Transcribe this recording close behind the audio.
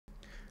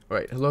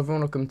Alright, hello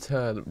everyone, welcome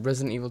to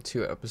Resident Evil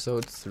 2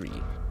 Episode 3.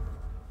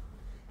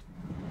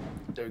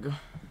 There we go.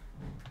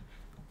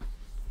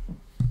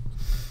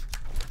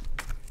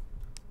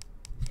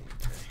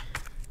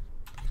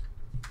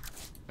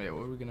 Oh yeah,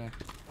 what were we gonna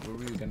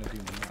do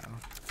now?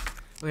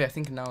 Oh yeah, I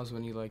think now is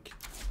when you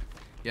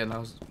now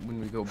is when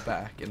we go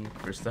back and look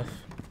for stuff.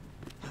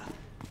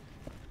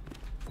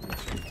 I'm not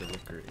sure if the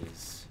liquor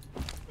is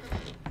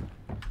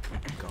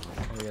gone.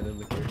 Oh yeah, the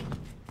liquor.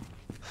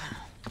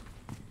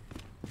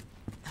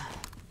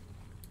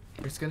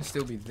 It's gonna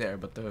still be there,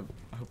 but I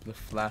hope the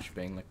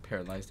flashbang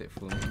paralyzed it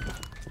fully.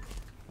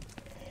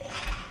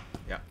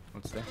 Yeah.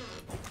 What's that?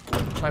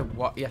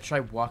 Try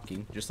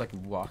walking. Just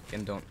walk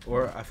and don't.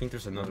 Or I think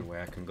there's another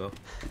way I can go.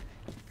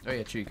 Oh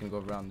yeah, true. You can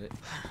go around it.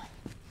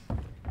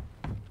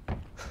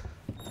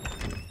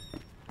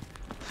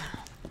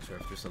 So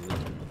if there's a liquor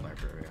in the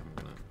library,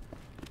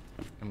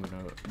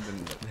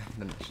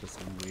 Then it's just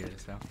weird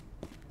as hell.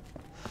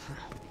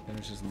 Then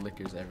there's just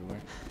liquors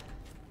everywhere.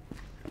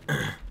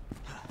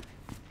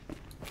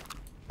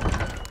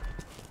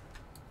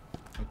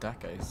 Oh, that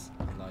guy's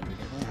alive again.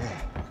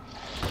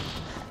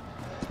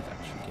 That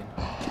chicken.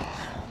 Oh,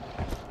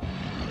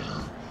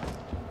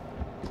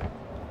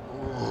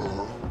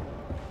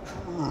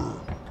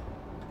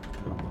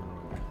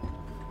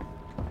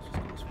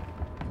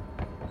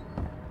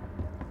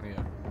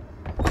 yeah.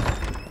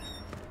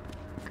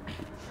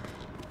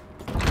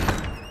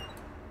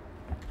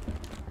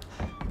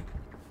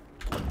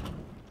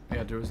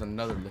 Yeah, there was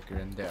another liquor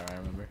in there, I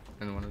remember.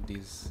 And one of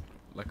these,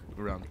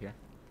 around here.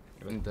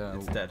 And,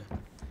 it's dead.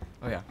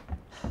 Oh, yeah.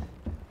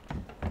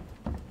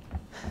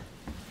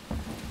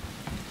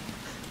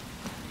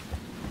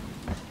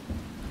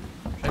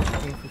 Try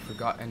checking if we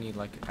forgot any,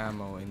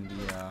 ammo in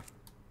the,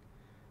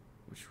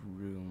 which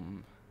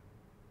room?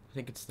 I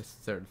think it's the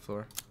 3rd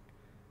floor.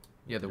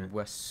 Yeah, the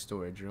west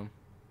storage room.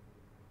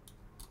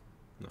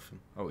 Nothing.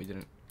 Oh, we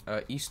didn't.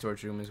 East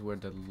storage room is where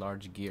the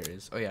large gear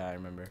is. Oh, yeah, I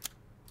remember.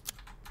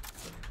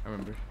 I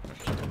was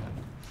checking that.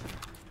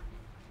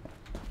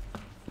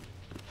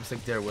 It's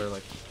there where,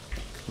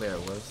 Claire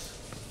was.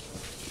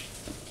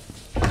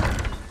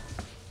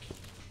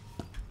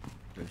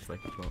 It's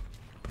well.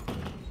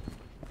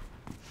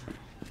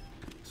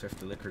 So if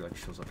the liquor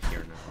shows up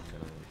here now, I'm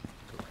gonna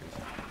go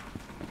crazy.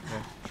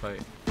 Yeah, try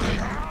it.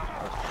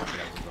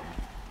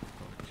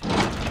 Oh,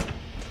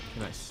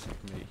 Nice.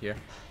 Maybe here.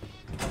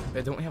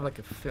 Don't we have a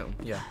film?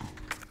 Yeah.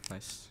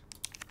 Nice.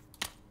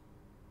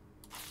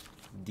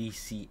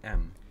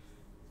 DCM.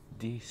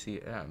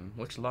 DCM.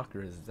 Which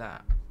locker is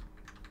that?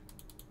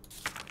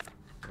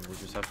 We'll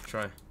just have to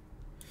try.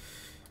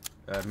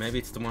 Maybe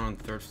it's the one on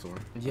the 3rd floor.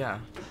 Yeah.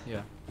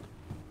 Yeah.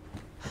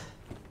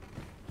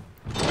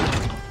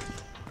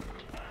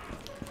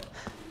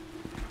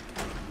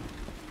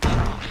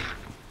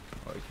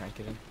 Oh, you can't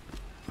get in.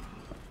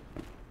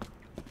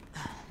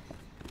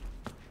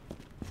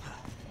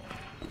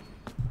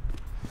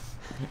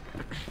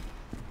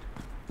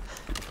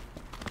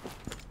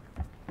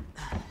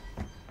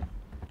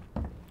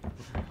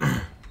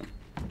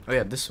 Oh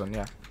yeah, this one,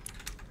 yeah.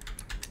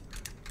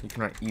 You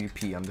can write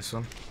EDP on this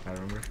one, I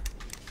remember.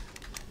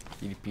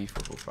 EDP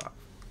 445.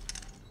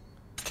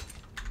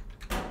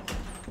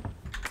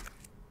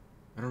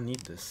 I don't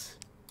need this.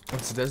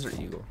 It's a Desert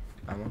Eagle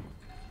ammo.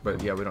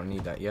 But yeah, we don't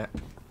need that yet.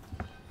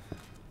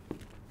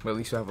 But at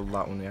least we'll have a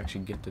lot when we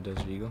actually get the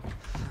Desert Eagle.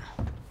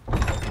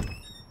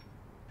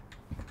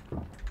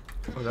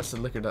 Oh, that's the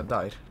liquor that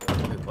died.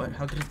 Wait, what?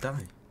 How did it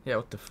die? Yeah,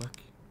 what the fuck?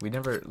 We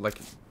never,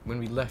 when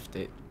we left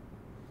it,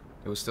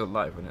 it was still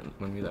alive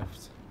when we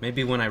left.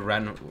 Maybe when I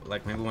ran,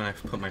 maybe when I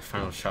put my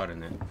final shot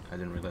in it, I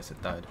didn't realize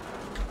it died.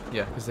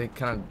 Yeah, because they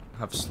kind of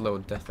have slow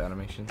death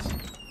animations.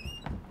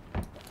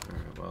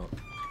 Alright, well,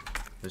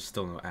 there's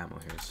still no ammo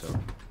here, so.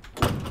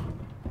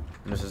 And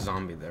there's a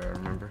zombie there, I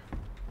remember.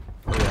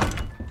 Oh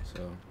yeah.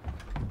 So.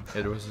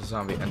 Yeah, there was a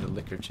zombie and the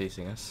liquor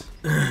chasing us.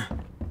 Well,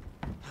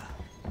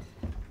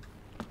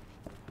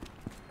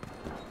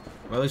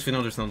 at least we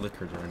know there's no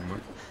liquor there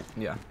anymore.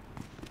 Yeah.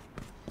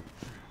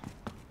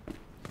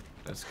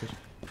 That's good.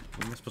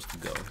 Where am I supposed to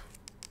go?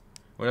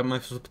 Where am I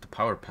supposed to put the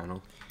power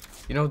panel?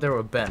 You know there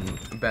were Ben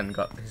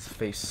got his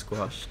face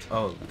squashed.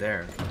 Oh,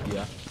 there.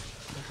 Yeah.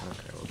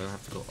 Okay, well then I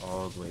have to go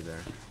all the way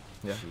there.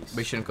 Yeah. Jeez.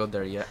 We shouldn't go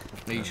there yet.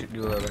 Maybe you should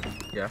do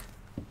yeah.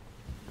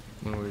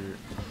 When we've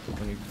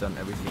done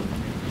everything.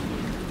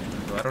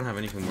 Well, I don't have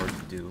anything more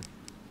to do.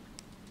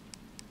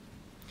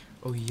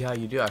 Oh yeah,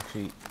 you do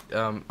actually.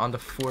 On the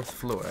 4th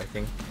floor, I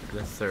think.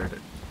 The 3rd.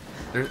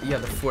 Yeah,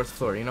 the 4th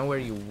floor. You know where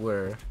you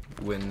were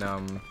when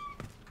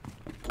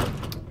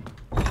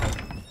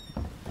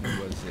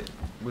what was it?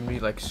 When we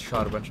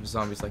shot a bunch of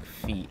zombies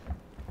feet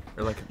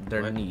or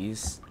their What?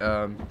 knees.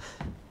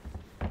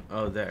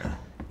 Oh, there.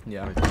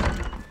 Yeah. Right.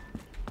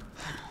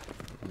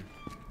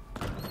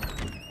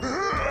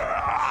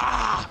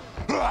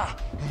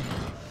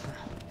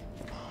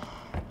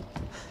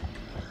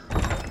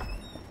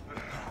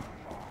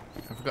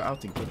 I forgot how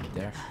to get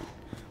there.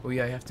 Oh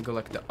yeah, I have to go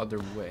the other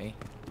way.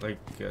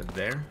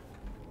 There?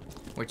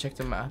 Wait, check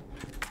the map.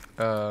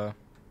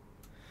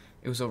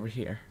 It was over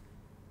here.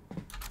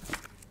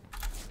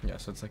 Yeah,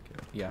 so it's like,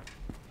 yeah.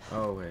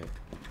 Oh wait.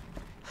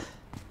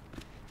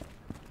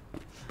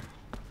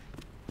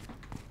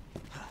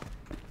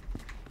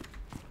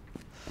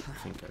 I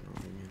think I know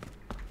what you mean.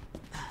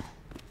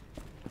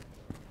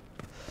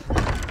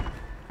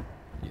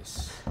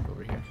 Yes,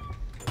 over here.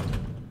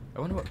 I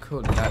wonder what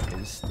code that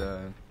is,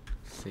 the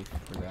safe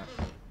for that.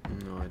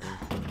 No idea.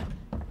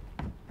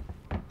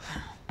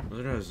 Was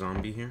there a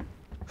zombie here?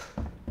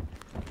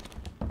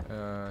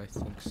 I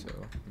think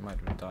so. Might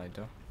have died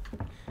though.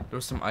 There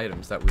were some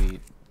items that we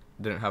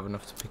didn't have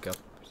enough to pick up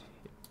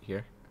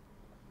here.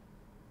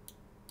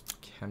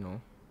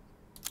 Kennel.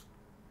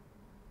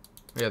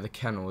 Yeah, the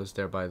kennel was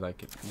there by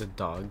like the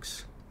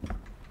dogs.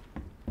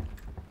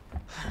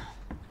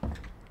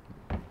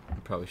 I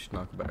probably should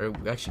knock about. Or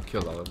we actually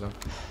killed all of them.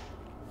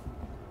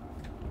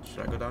 Should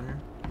I go down here?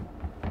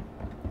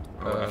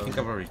 Oh, I think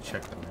I've already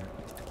checked them here.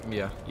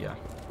 Yeah, yeah.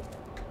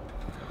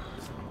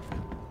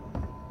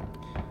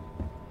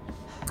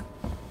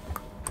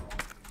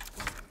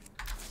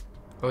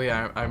 Oh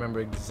yeah, I remember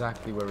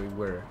exactly where we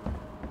were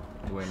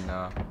when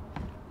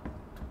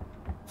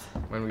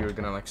we were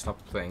gonna like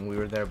stop playing. We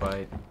were there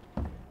by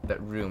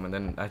that room, and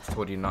then I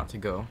told you not to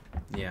go.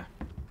 Yeah.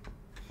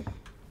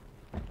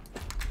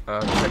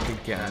 Check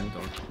again.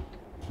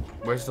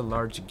 Where's the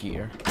large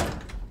gear?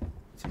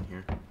 It's in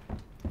here.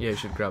 Yeah, you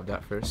should grab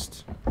that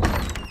first.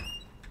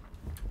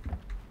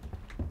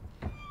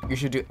 You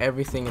should do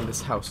everything in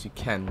this house you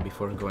can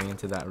before going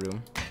into that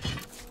room.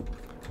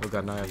 Oh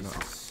god, now I have no.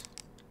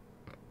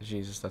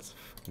 Jesus, that's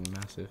fucking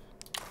massive.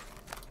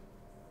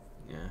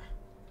 Yeah.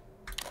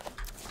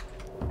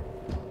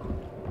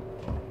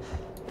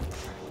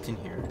 It's in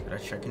here. Did I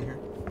check in here?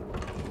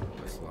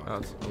 It's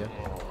locked. Yeah.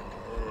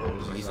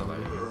 Oh, he's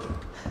alive.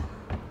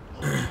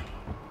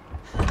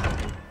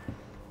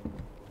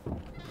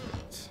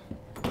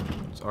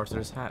 It's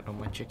Arthur's hat on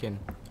my chicken.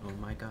 Oh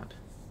my god.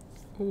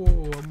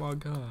 Oh my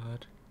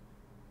god.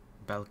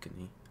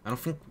 Balcony. I don't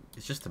think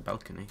it's just a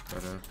balcony,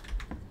 but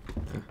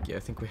Yeah, I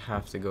think we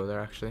have to go there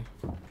actually.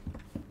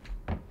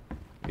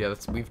 Yeah,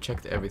 we've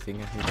checked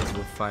everything. I think that's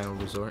the final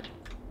resort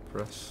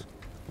for us.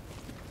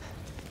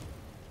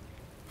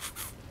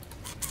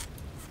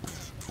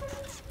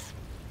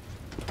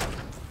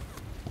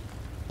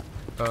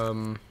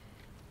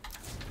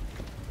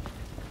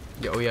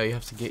 Yeah, oh yeah, you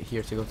have to get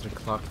here to go to the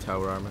clock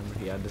tower. I remember.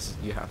 Yeah,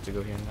 you have to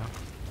go here now.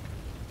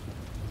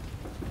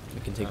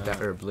 We can take that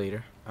herb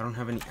later. I don't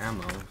have any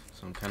ammo,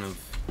 so I'm kind of.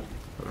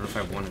 I don't know if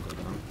I want to go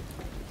down.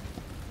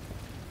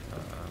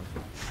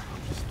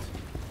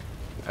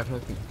 I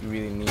don't think you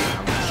really need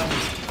ammo.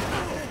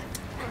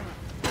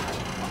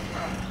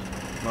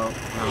 Well,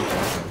 no.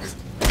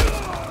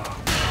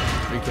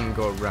 We can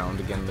go around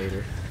again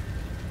later.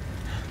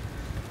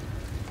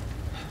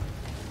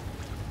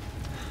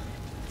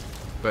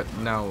 But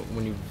now,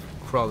 when you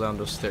crawl down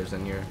those stairs,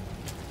 then you're...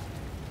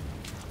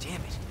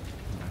 Damn it.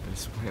 I'm not gonna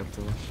spoil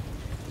too much.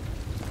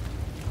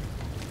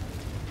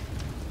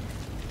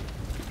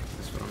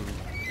 This one.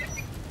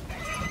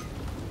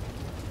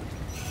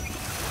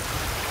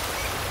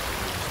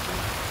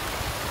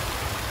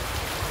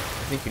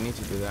 I think you need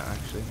to do that,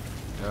 actually.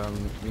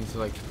 You need to,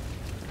 like...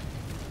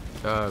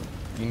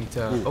 you need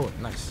to... Ooh. Oh,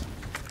 nice.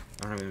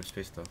 I don't have enough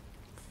space though.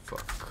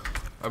 Fuck.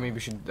 I mean, we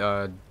should,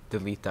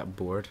 delete that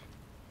board.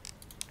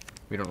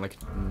 We don't, like,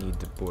 need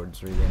the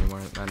boards really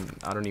anymore. And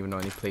I don't even know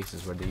any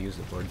places where they use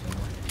the boards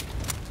anymore.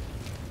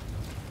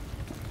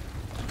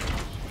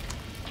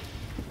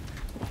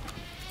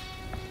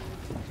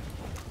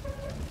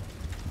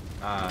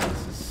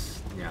 This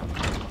is... Yeah, I'm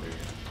not there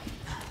yet.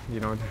 Do you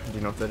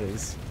know what that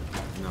is?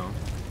 No.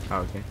 Oh,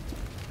 okay.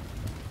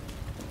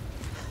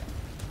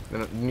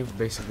 Then you've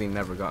basically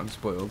never gotten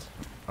spoiled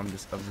of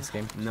this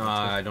game. No,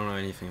 I don't know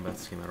anything about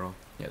this game at all.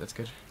 Yeah, that's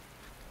good.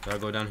 Do I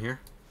go down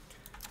here?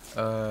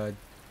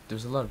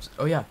 There's a lot of...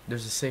 Oh yeah,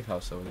 there's a safe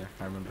house over there,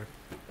 I remember.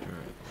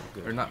 Alright,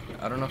 good. Or not,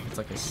 I don't know if it's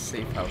like a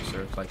safe house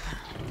or if like,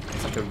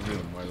 it's like a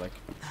room where like,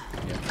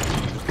 yeah.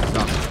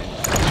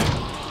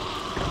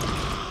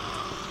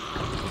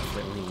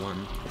 There's only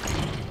one.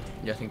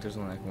 Yeah, I think there's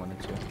only like one or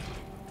two.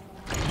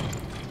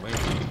 Wait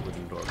for the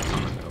wooden door, but I'm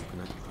not gonna open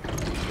it.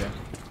 Yeah.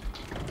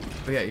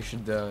 But yeah, you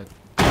should, those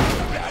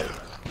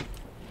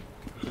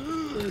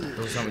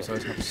zombies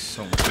always have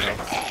so much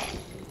health.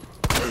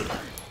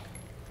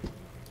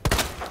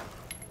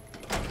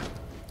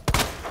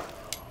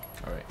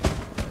 Alright,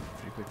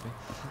 pretty quickly.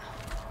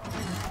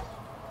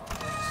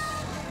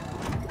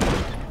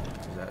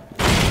 Is that...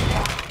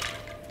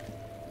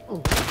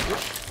 Oh,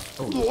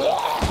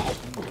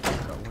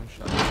 got one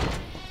shot.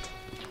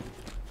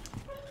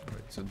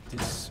 Alright, so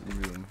this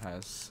room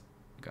has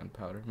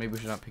gunpowder. Maybe we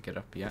should not pick it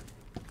up yet.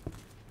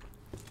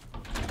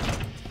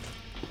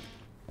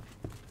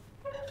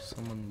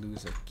 Someone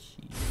lose a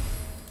key.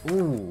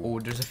 Ooh! Oh,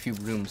 there's a few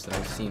rooms that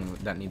I've seen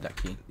that need that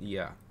key.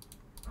 Yeah.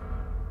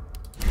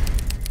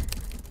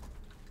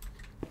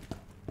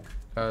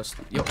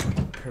 Yo,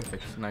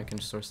 perfect. Now I can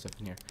store stuff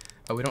in here.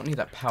 Oh, we don't need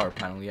that power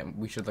panel yet.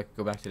 We should like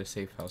go back to the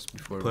safe house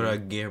before Put we... a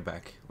gear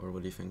back, or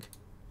what do you think?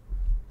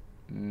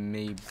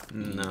 Maybe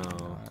No.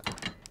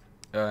 not.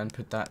 and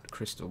put that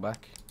crystal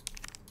back.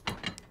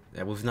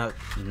 Yeah, we've not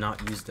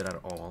used it at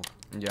all.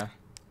 Yeah.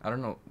 I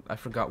don't know. I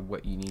forgot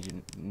what you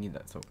need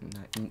that token.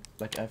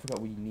 Like I forgot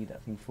what you need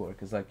that thing for.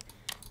 Cause like,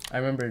 I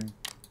remember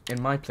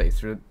in my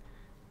playthrough,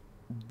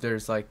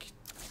 there's like,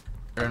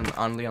 or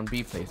on Leon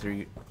B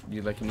playthrough,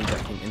 you like need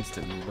that thing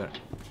instantly. But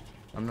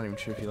I'm not even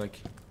sure if you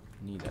like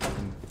need that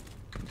thing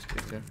in this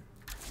playthrough.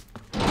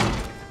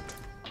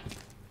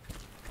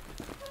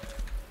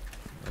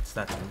 What's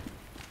that thing?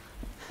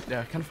 Yeah,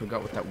 I kind of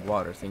forgot what that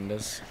water thing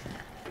does.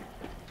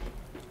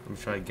 I'm gonna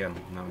try again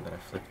now that I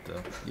flipped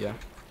the. Yeah.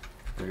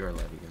 Oh, you're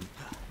alive again.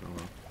 Oh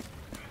well.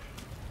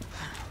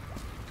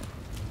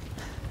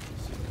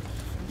 Let's see if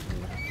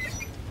anything happens.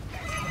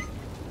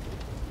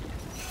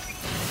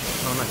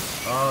 Oh nice.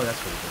 Oh, that's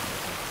what it is.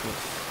 Yes.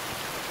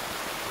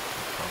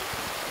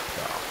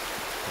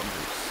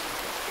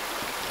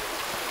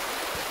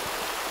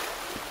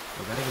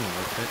 Was that even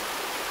worth it?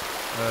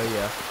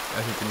 Yeah.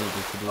 I think you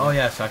needed to do. Oh that.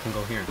 yeah, so I can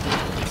go here.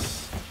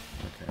 Yes.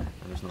 Okay.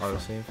 There's no Auto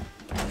fun. save.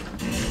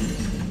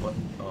 What?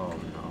 Oh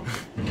no.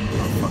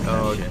 Oh fuck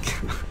Oh, that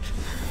shit.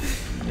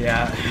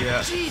 Yeah.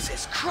 Yeah.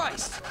 Jesus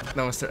Christ!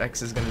 No, Mr.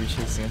 X is gonna be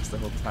chasing us the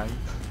whole time.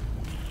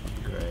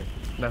 Great.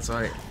 That's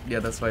why. Yeah,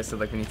 that's why I said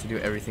like we need to do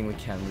everything we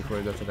can before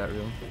we go to that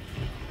room.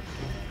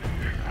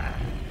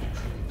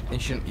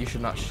 And you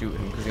should not shoot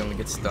him because he only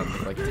gets stunned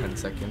for like 10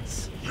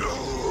 seconds. I'm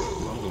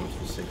going to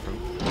be safe from.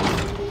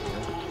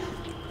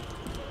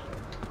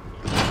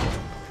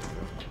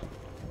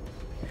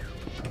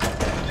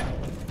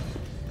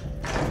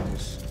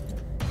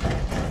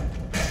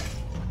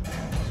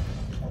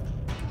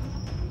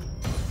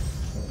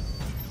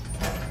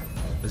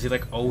 Does he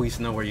like always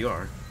know where you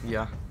are?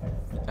 Yeah,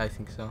 I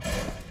think so.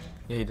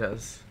 Yeah, he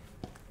does.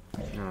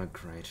 Oh,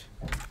 great.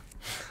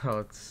 Oh,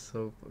 it's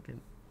so fucking.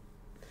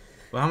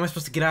 Well, how am I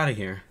supposed to get out of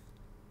here?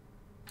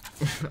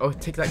 Oh,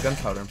 take that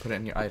gunpowder and put it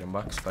in your item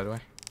box, by the way.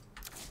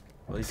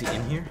 Well, is he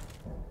in here?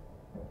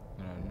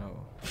 I don't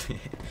know.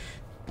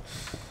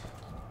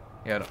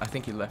 Yeah, I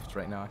think he left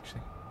right now,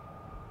 actually.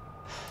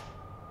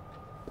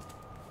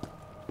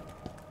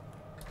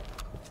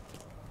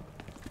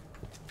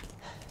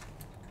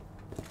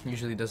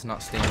 Usually does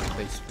not stay in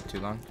place for too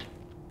long.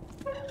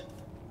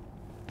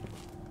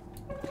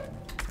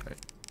 Right.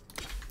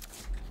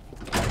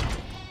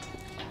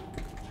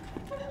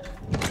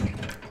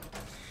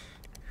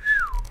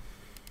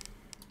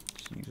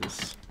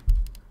 Jesus.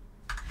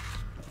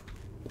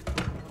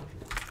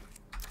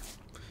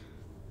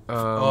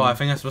 Oh, I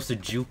think I'm supposed to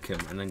juke him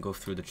and then go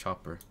through the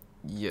chopper.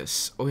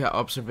 Yes. Oh yeah,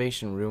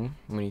 observation room.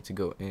 We need to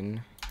go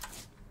in.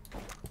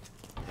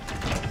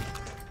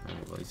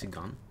 Well, is he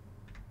gone?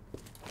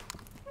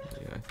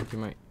 Yeah, I think he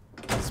might.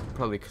 He's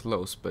probably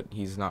close, but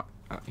he's not.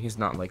 He's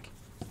not like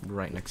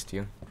right next to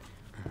you.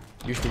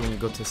 Usually, when you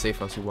go to a safe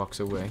house, he walks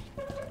away.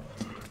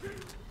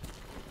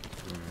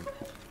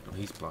 Oh,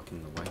 he's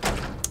blocking the way.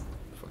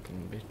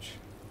 Fucking bitch.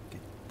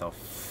 Get the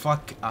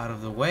fuck out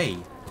of the way!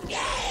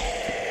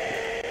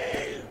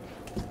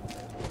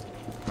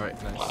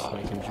 Alright, nice. Now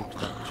you can juke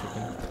that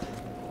chicken.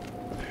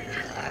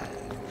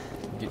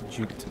 Get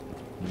juked.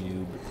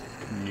 Noob.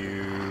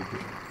 Noob.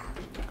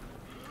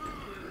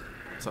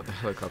 I thought the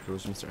helicopter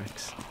was Mr.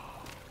 X.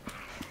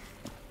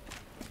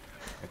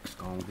 X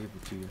gonna give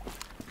it to you.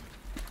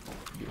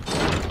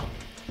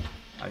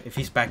 If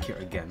he's back here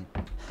again.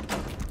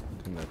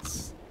 And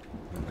that's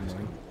then he's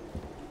annoying.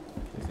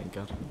 gone. Thank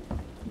God.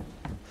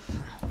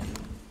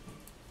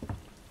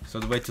 So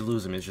the way to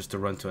lose him is just to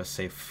run to a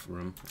safe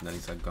room, and then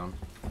he's like gone.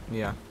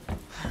 Yeah.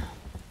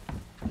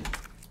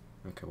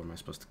 Okay, where am I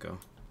supposed to go?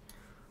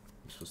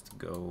 I'm supposed to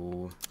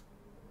go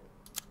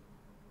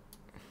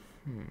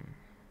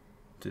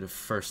to the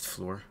first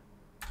floor.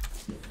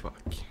 Fuck.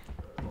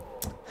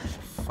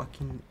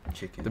 Fucking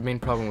chicken. The main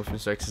problem with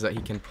Mr. X is that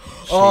he can.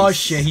 Oh chase-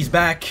 shit, he's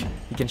back!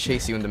 He can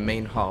chase you in the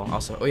main hall.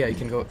 Also, oh yeah, you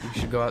can go.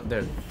 You should go out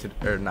there to.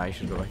 Or nah, you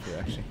should go back here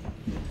actually.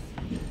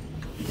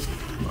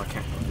 Oh, I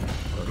can't.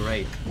 Oh,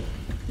 great.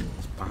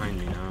 It's behind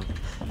me now.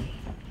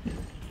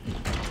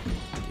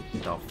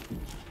 Get the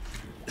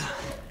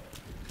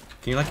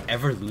Can you like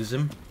ever lose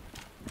him?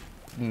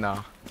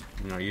 Nah.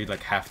 No, you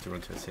like have to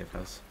run to a safe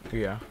house.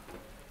 Yeah.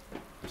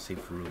 A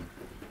safe room.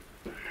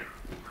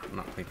 I'm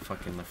not playing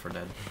fucking Left 4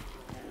 Dead.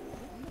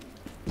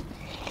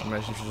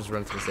 Imagine if you just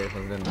run to the safe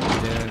house and then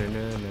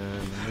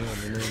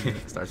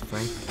starts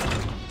playing.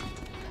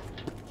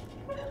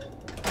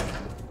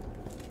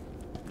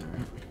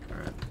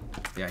 Alright.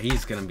 Yeah,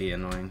 he's gonna be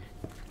annoying.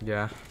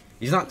 Yeah.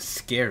 He's not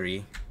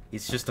scary.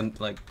 He's just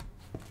like,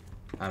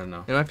 I don't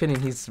know. In my opinion,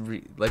 he's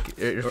like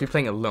if you're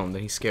playing alone,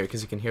 then he's scary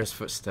because you can hear his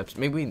footsteps.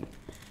 Maybe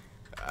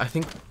I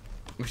think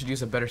we should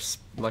use a better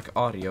like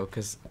audio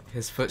because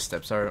his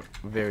footsteps are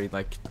very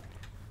like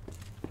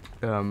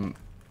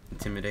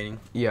Intimidating.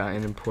 yeah,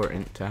 and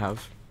important to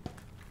have.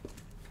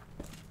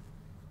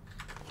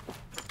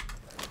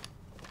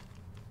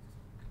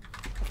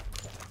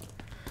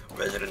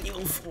 Resident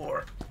Evil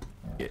 4.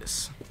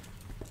 Yes.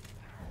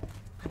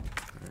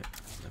 Alright,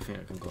 I think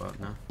I can go out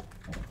now.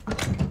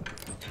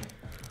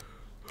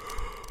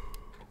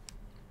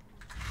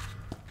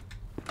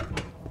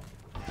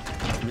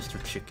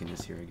 Mr. Chicken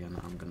is here again,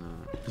 I'm gonna...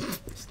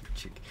 Mr.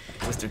 Chicken.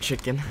 Mr.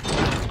 Chicken.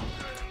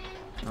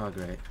 Oh,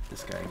 great.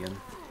 This guy again.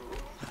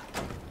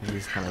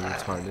 He's kind of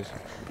retarded.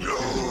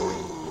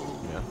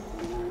 Yeah.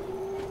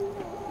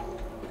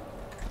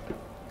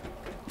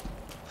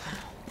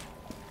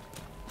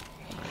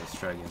 Alright, let's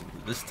try again.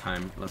 This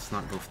time, let's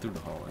not go through the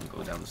hall and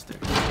go down the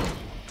stairs.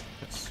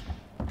 That's...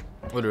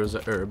 Oh, there's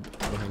a herb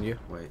behind you.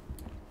 Wait.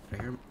 Did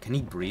I hear him? Can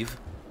he breathe?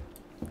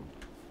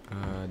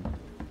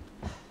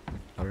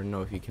 I don't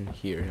know if you can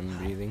hear him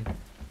breathing.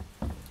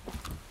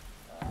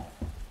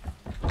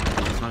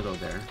 Let's not go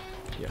there.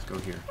 Yeah. Let's go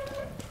here.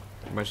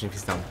 Imagine if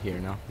he's down here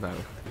now.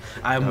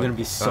 I'm Oh, gonna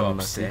be so unlucky.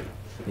 upset.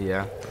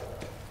 Yeah.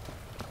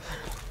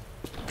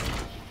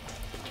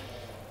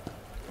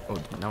 Oh,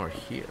 now we're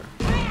here.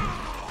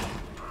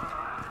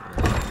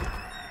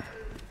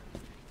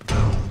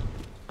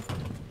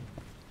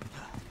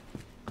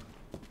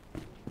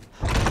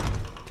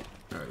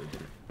 Alright, we did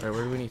it. Alright,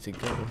 where do we need to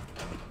go?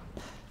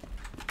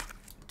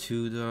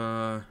 To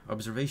the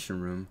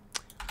observation room.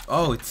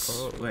 Oh, it's...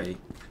 Oh. Wait.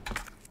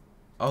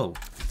 Oh,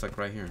 it's like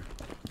right here.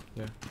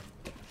 Yeah.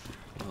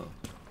 Oh.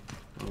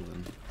 Oh,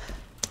 then.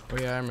 Oh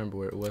yeah, I remember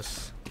where it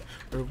was.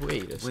 Or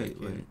wait a second.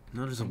 Wait.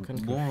 No, there's I'm a kind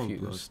of wall.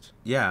 confused.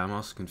 Yeah, I'm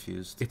also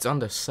confused. It's on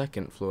the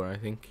second floor, I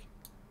think.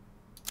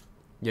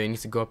 Yeah, you need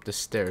to go up the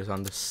stairs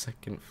on the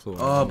second floor.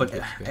 Oh, but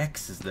Okay.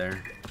 X is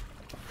there.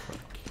 Fuck.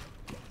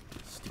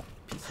 Stupid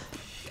piece of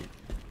shit.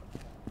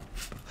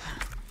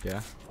 Yeah.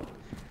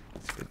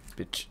 Stupid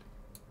bitch.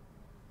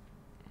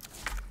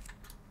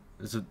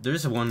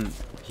 There's a one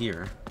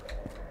here.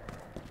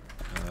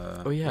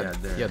 Oh yeah,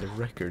 there. yeah, the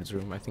records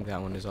room. I think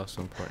that one is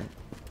also important.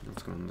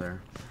 Let's go in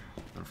there.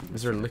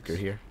 Is there liquor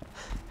here?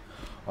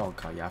 Oh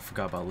god, yeah, I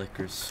forgot about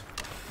liquors.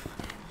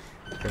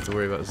 You have to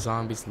worry about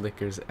zombies,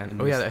 liquors, and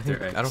And oh yeah,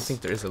 Mr. I don't X.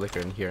 think there is a liquor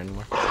in here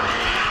anymore.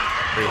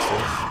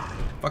 Racers.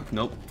 Fuck,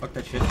 nope. Fuck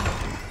that shit.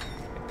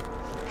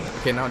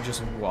 Okay, now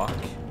just walk.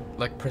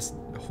 Like press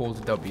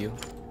hold W,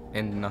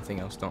 and nothing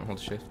else. Don't hold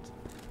shift.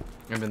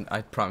 And then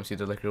I promise you,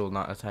 the liquor will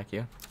not attack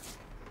you.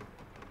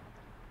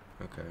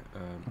 Okay,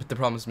 But the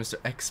problem is, Mr.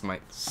 X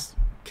might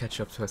catch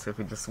up to us if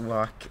we just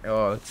walk.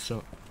 Oh, it's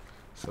so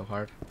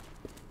hard.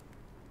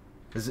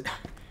 is it...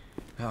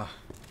 Ah.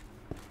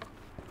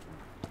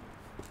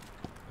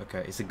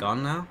 Okay, is it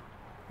gone now?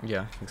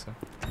 Yeah, I think so.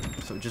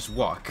 So just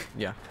walk.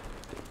 Yeah.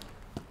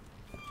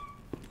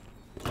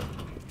 Oh,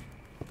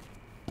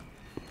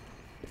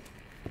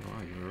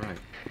 you were right.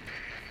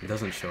 It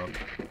doesn't show up.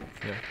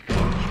 Yeah.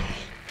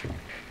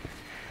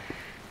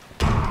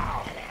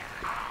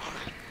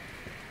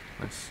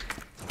 Nice.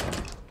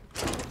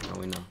 Oh,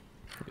 we know.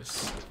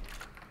 Yes. Yeah,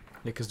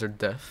 because they're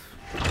deaf.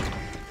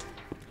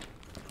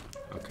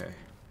 Okay.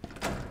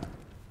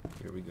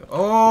 Here we go.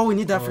 Oh, we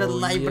need that for the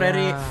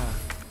library. Yeah.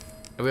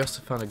 And we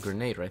also found a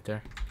grenade right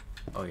there.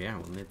 Oh yeah,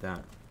 we'll need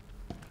that.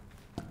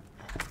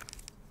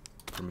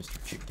 For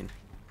Mr. Chicken.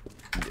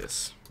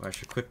 Yes. Well, I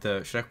should equip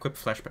the... Should I equip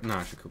flashback?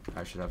 No,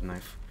 I should have a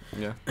knife.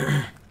 Yeah.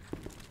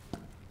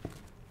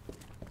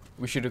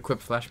 We should equip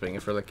flashbang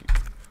if we're like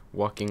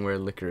walking where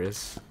liquor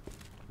is.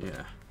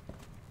 Yeah.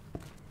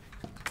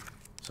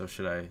 So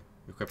should I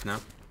equip now?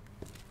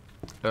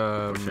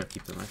 Or should I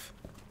keep the knife?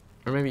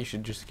 Or maybe you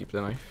should just keep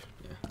the knife.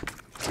 Yeah.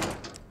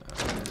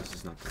 This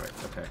is not the right...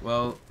 Okay,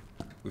 well...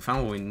 We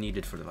found what we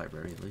needed for the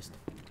library, at least.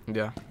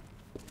 Yeah.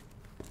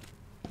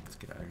 Let's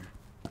get out of here.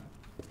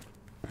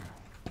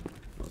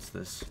 What's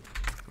this?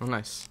 Oh,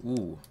 nice.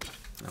 Ooh.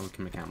 Now we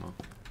can make ammo.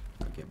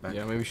 I'll get back.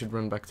 Yeah, maybe we should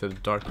run back to the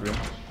dark room.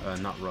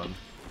 Not run.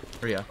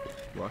 Or yeah,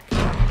 walk.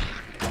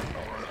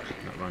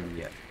 Not run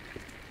yet.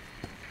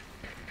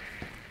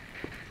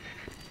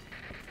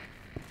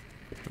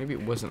 Maybe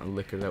it wasn't a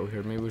liquor that we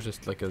heard. Maybe it was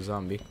just like a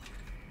zombie.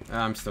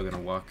 I'm still gonna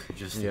walk,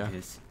 just Yeah. in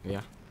case.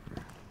 Yeah.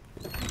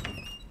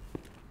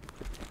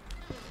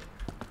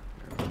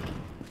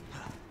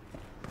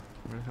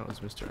 Where the hell is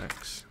Mr.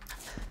 X?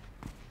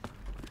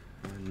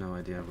 I have no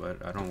idea,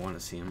 but I don't want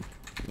to see him.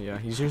 Yeah,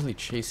 he's usually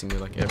chasing you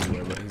like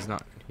everywhere, but he's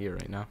not here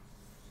right now.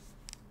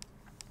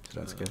 So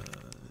that's good.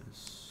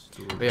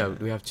 Oh yeah,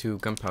 we have 2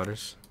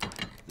 gunpowders.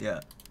 Yeah.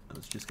 I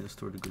was just gonna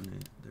store the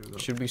grenade. There we go.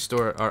 Should we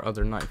store our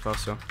other knife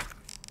also?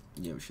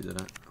 Yeah, we should do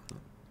that.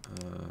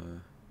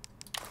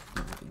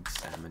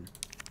 Examine.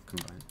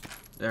 Combine.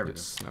 There we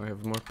Yes, now we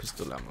have more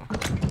pistol ammo. go.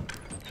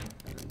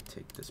 And then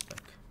take this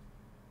back.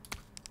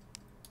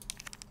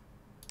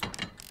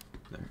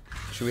 There.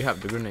 Should we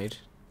have the grenade?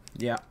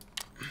 Yeah.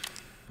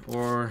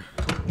 Or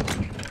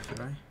should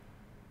I?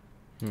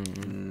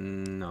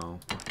 Hmm. No.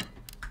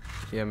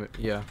 Yeah,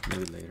 yeah,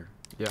 Maybe later.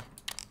 yeah.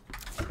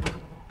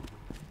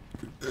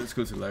 Let's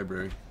go to the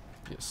library.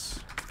 Yes.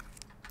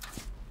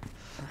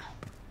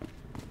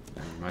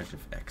 And imagine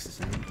if X is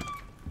in it.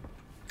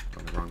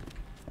 Oh, wrong.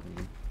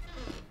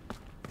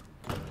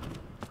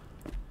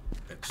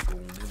 X will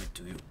give it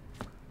to you.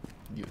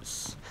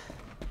 Yes.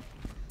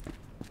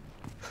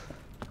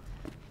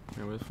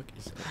 Now where the fuck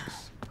is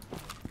X?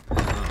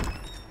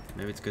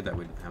 Maybe it's good that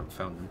we haven't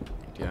found him.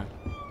 Yeah.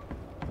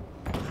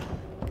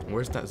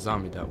 Where's that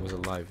zombie that was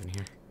alive in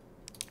here?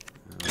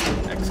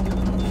 X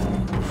killed him.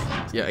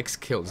 Yeah, X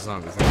kills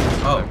zombies.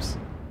 Oh. Sometimes.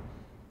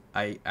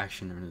 I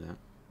actually never knew that.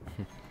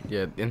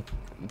 Yeah, and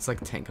it's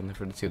like Tank on Left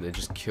 4 Dead 2. They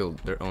just killed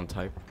their own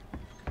type.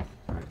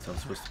 Alright, so I'm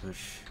supposed to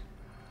push.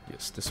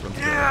 Yes, this one's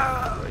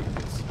right.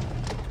 Yes.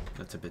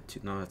 That's a bit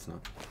too. No, that's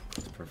not.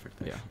 That's perfect.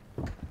 Yeah.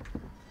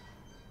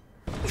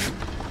 actually.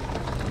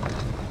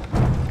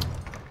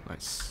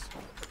 Nice.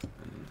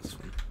 And then this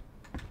one.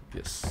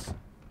 Yes.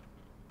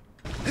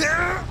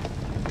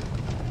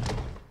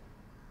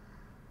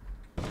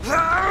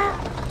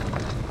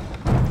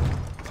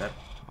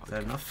 Is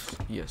that enough?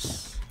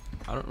 Yes.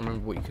 I don't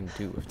remember what you can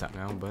do with that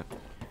now, but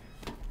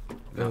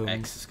Now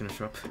X is gonna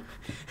show up.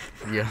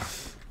 yeah,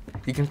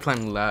 you can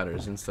climb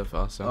ladders and stuff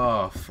also.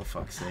 Oh, for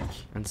fuck's sake.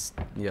 And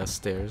yeah,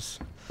 stairs.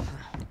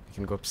 You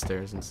can go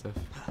upstairs and stuff.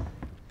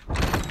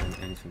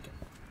 Anything.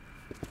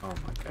 Oh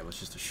my god, it was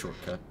just a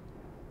shortcut.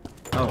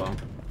 Oh well.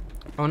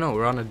 Oh no,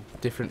 we're on a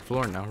different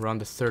floor now. We're on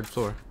the 3rd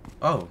floor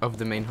Oh, of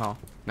the main hall.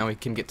 Now we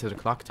can get to the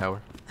clock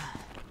tower.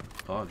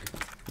 bug.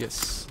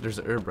 Yes, there's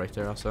an herb right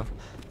there also.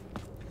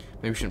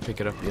 Maybe we shouldn't pick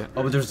it up yet.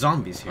 Oh, but there's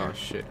zombies here. Oh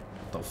shit.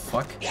 The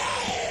fuck?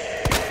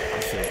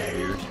 That feels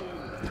weird.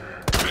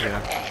 Yeah.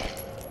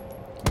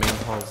 Main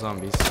hall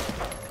zombies.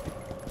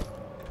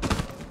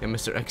 Yeah,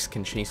 Mr. X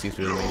can chase you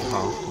through the main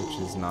hall,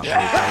 which is not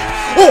very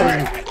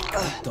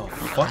powerful. The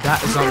fuck?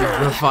 That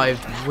zombie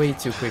revived way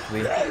too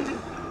quickly.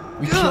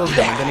 We killed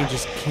him and then he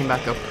just came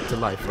back up to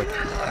life like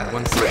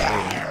 1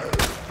 second later.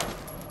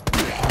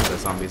 The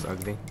zombie's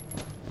ugly.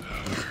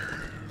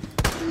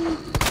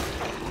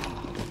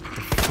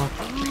 The fuck?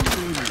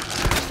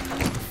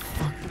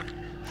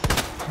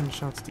 10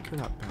 shots to kill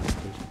that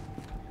bastard.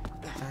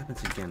 If that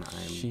happens again,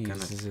 I am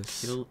Jesus. gonna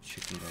kill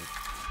Chicken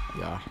Dog.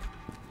 Yeah.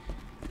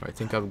 I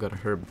think I've got a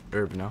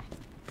herb now.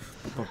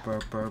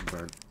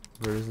 Bird.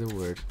 Where is the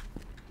word?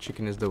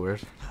 Chicken is the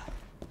word.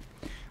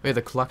 Wait,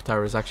 the clock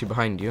tower is actually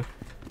behind you.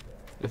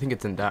 I think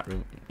it's in that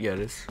room. Yeah, it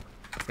is.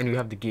 And we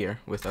have the gear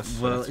with us.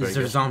 So Well, that's very is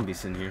there good.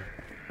 zombies in here?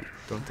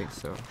 Don't think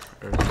so.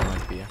 Or there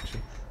might be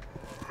actually.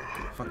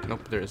 Fuck.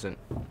 Nope, there isn't.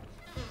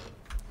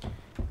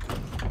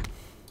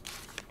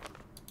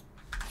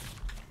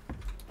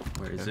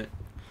 Where is Yeah.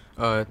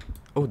 it?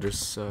 Oh, there's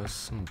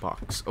some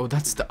box. Oh,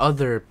 that's the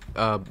other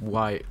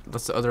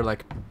that's the other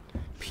like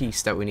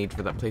piece that we need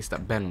for that place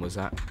that Ben was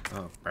at.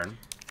 Oh, burn.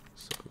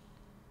 So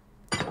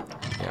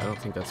yeah, I don't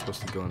think that's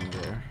supposed to go in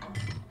there.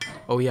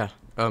 Oh yeah,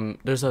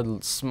 there's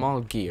a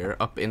small gear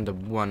up in the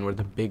one where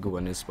the big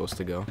one is supposed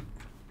to go.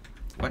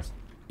 What?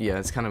 Yeah,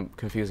 it's kind of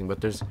confusing,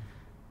 but there's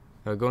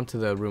go into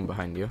the room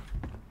behind you.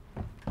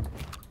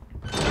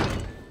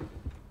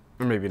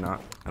 Or maybe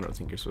not. I don't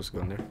think you're supposed to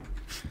go in there.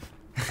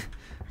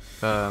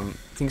 I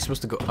think you're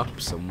supposed to go up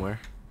somewhere.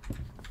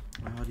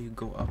 How do you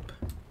go up?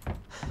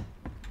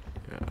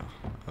 Yeah.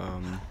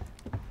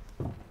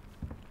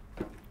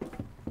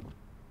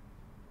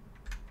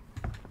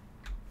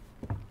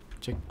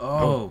 Check.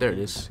 Oh. There it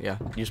is. Yeah.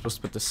 You're supposed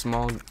to put the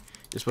small.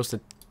 You're supposed to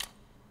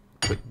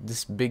put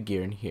this big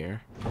gear in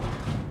here.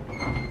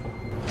 Then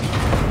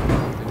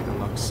it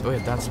unlocks. Oh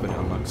yeah, that's when it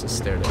unlocks the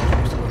stair that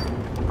you're supposed to go.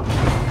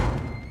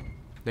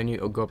 Then you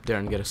go up there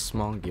and get a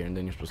small gear, and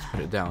then you're supposed to put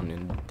it down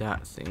in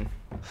that thing.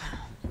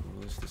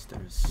 What is this?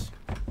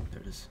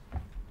 There it is.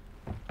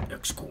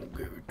 X gonna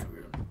give it to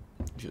you.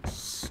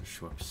 Just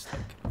Show up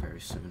like very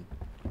soon.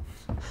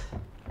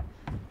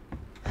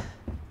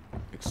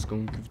 it's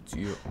gonna give it to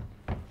you.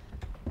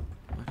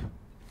 What?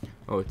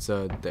 Oh, it's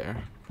there.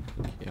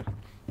 Yeah.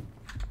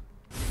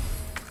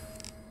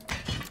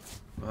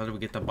 How do we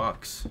get the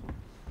box?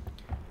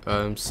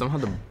 Somehow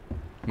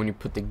when you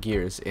put the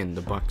gears in,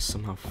 the box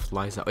somehow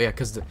flies out. Oh yeah,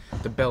 cause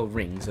the bell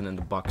rings and then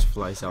the box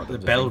flies out. The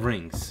of bell thing.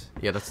 rings.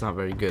 Yeah, that's not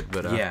very good,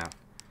 but Yeah.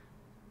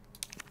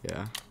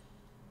 yeah.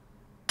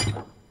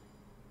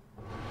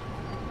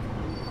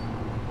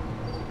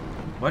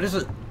 Why does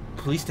a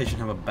police station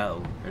have a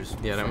bell? There's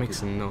Yeah, that fucking-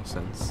 makes no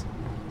sense.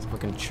 It's a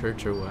fucking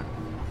church or what?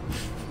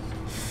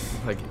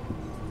 Like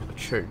a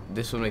church.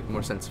 This would make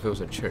more sense if it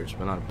was a church,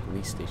 but not a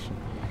police station.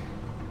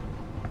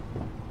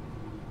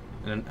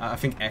 And then I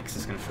think X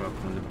is gonna show up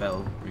when the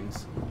bell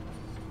rings.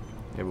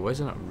 Yeah, but why is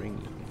it not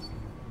ringing?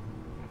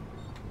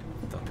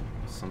 Done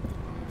something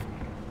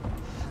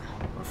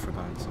wrong. Or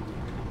forgotten something.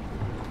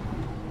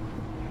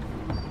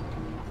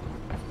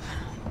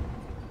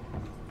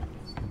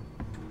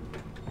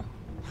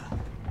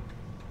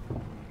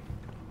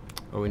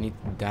 Oh, we need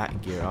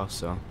that gear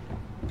also.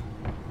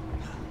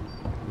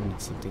 We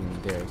need something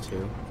in there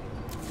too.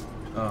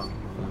 Oh,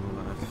 well,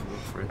 we'll have to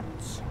look for it.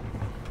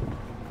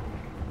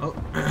 Oh,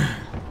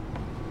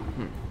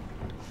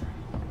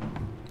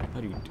 How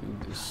do you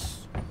do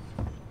this?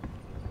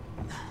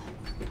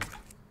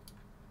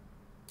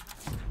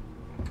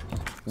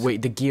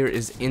 Wait, the gear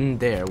is in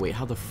there. Wait,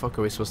 how the fuck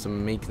are we supposed to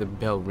make the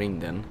bell ring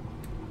then?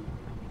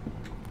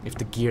 If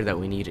the gear that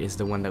we need is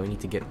the one that we need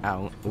to get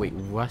out. Wait,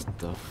 what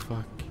the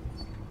fuck?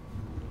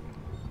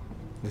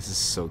 This is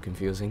so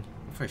confusing.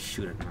 if I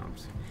shoot it now,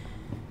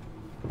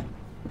 I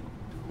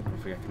don't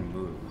think I can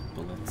move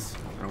bullets.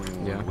 I don't even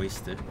want Yeah. to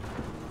waste it.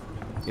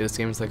 Yeah, this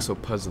game is like so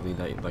puzzly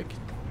that like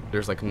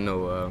there's like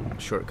no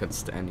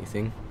shortcuts to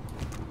anything.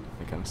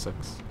 kind of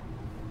sucks.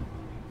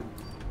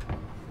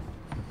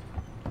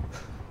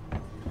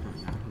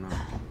 I don't know.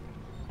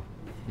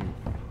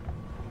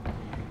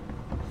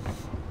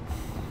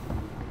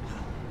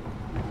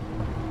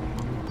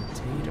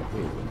 Potato.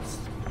 Wait,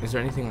 what's... Is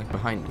there anything like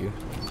behind you?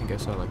 I think I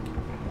saw like...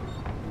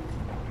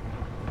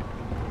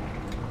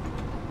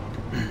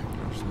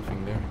 There's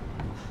something there.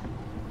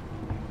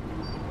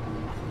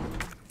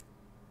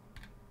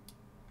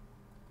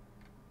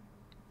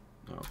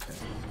 Okay.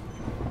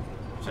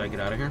 Should I get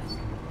out of here?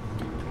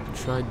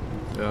 Try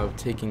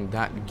taking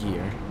that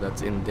gear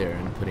that's in there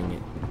and putting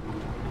it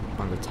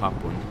on the top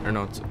one. Or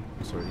no, it's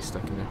already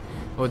stuck in there.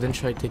 Oh, then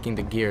try taking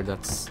the gear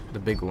that's the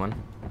big one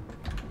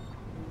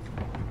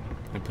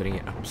and putting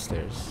it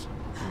upstairs.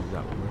 Maybe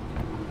that would work.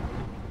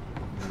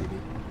 Maybe.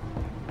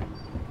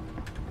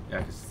 Yeah,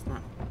 because it's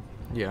not.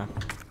 Yeah.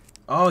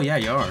 Oh, yeah,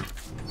 you are.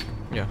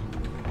 Yeah.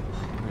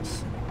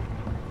 Nice.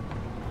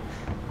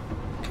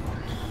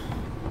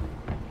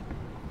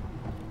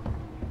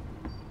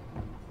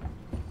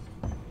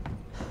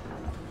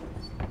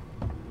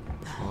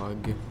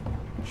 Plug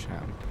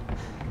champ.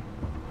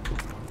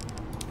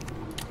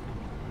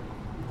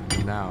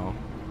 And now,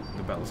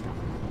 The bell's coming.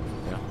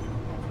 yeah.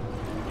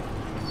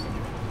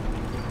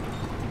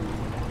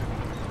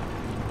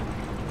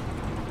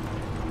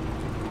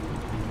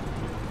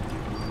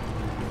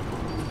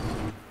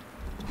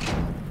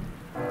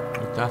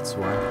 That's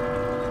why.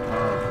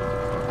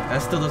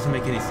 That still doesn't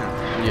make any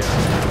sense.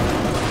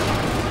 Yeah.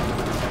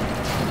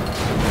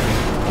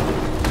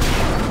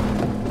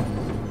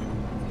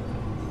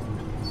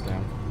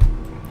 Damn.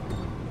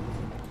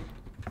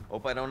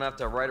 Hope I don't have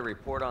to write a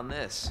report on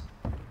this.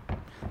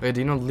 Wait,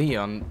 do you know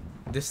Leon?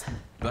 This,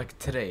 like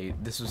today,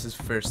 this was his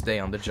first day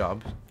on the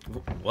job.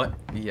 What?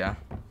 Yeah.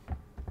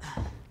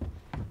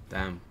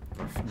 Damn.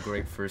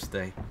 Great first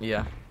day.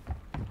 Yeah.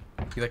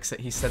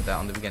 He said that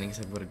on the beginning. He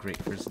said, "What a great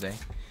first day."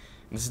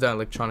 And this is the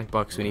electronic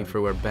box we need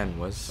for where Ben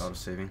was. Auto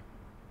saving.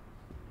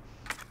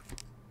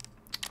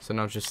 So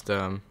now just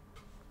I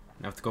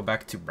have to go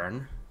back to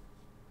Bern.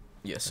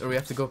 yes, or we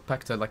have to go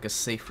back to like a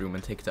safe room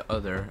and take the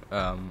other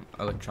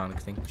electronic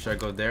thing. Should I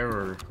go there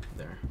or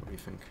there? What do you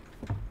think?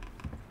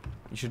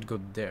 You should go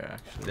there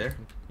actually. There?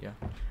 Yeah.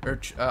 Or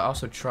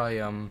also try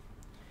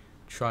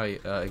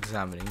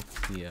examining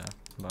the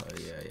box.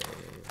 Yeah.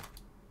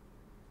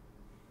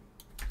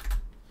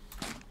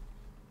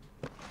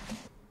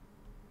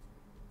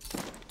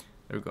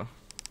 There we go.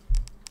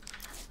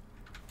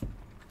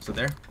 So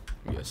there?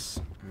 Yes.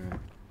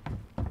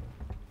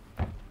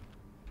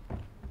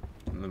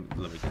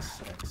 Let me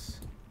guess. X.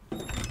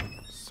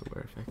 So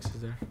where if X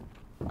is there?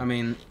 I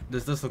mean,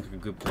 this does look like a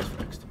good place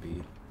for X to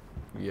be.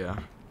 Yeah.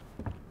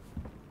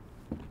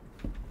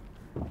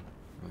 Oh,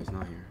 he's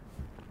not here.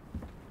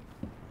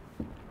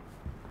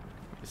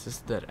 Is this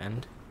dead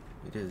end?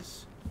 It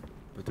is.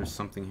 But there's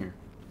something here.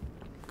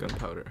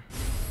 Gunpowder.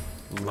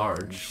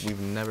 Large. We've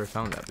never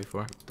found that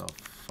before. What the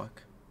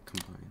fuck?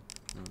 Combine.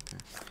 Okay.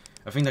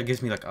 I think that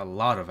gives me like a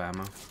lot of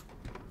ammo.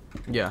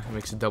 Yeah, it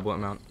makes a double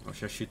amount. Oh,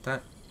 should I shoot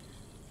that?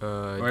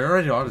 Uh, Oh, I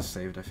already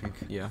auto-saved, I think.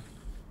 yeah.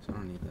 So I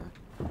don't need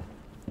that.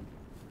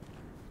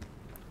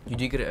 You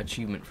do get an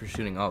achievement for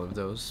shooting all of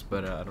those,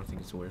 but I don't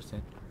think it's worth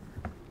it.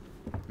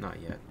 Not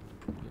yet.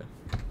 Yeah.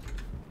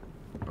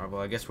 Alright,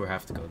 well, I guess we'll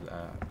have to go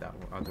that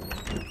other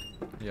way.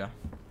 Yeah.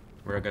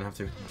 We're gonna have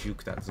to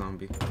juke that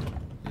zombie.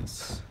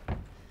 Yes.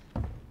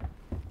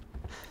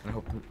 I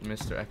hope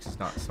Mr. X is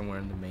not somewhere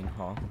in the main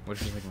hall,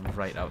 which is like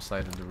right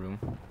outside of the room.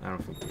 I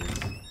don't think he is.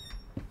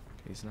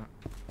 He's not.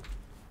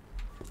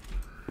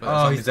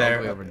 Oh, he's all there.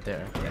 the way over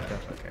there. Yeah,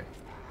 okay.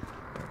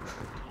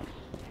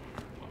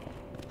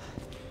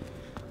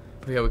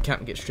 But yeah, we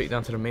can't get straight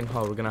down to the main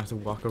hall. We're gonna have to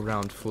walk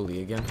around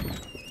fully again,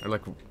 or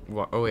like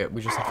walk. Oh yeah,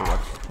 we just have to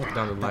walk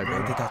down the Why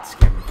library. did that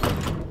scare me?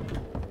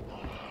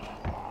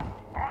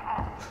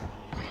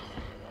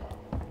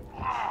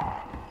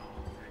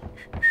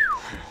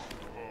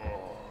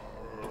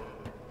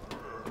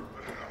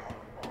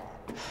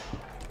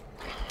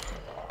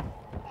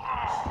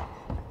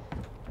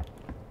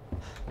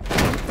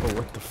 Oh,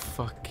 what the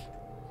fuck?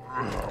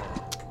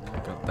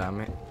 God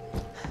damn it.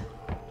 What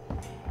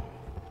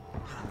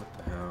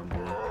the hell,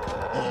 bro?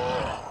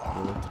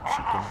 I love the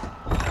chicken.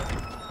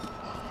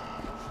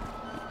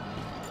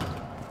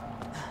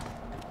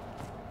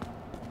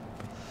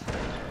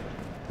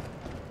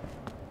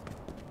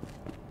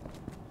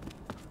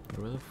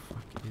 Where the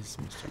fuck is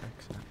Mr.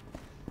 X at?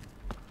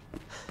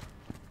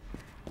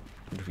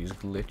 What if he's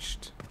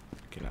glitched?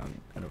 Okay, now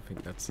I don't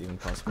think that's even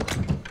possible.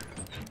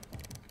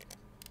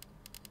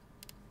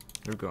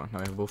 There we go. Now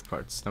we have both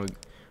parts. Now we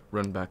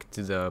run back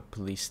to the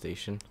police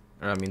station.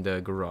 Or I mean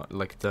the garage,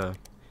 like the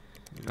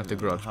not the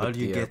garage. How but do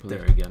you the, get police.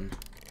 there again?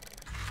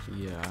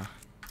 Yeah.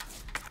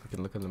 I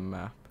can look at the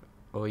map.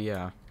 Oh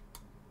yeah.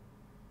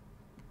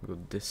 Go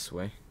this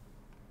way.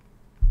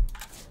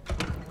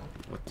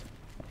 What?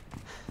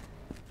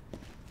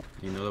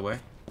 Do you know the way?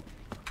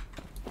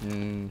 I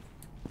think.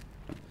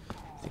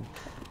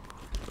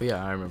 Oh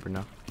yeah, I remember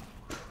now.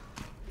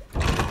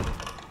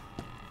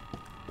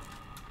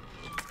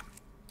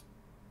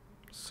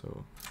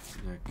 So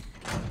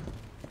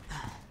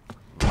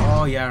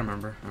Oh yeah, I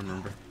remember.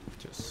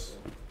 Just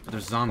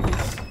there's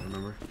zombies.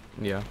 Remember?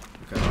 Yeah.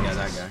 Okay, yeah,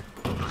 that guy.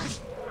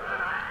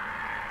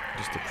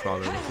 Just a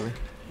crawler, luckily.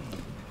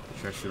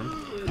 Should I shoot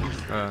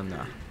him?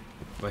 Nah.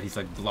 But he's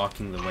like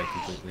blocking the way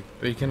completely.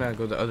 But you can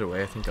go the other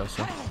way, I think,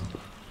 also.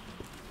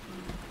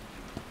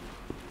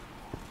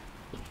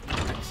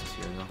 X is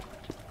here though.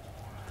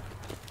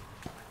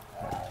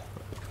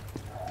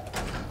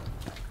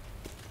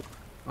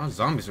 Oh,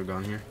 zombies are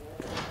gone here.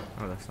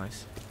 Oh, that's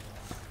nice.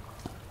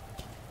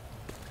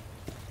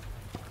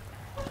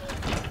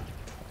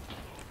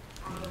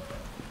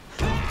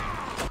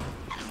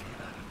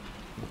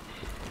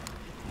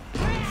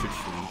 I should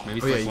shoot him.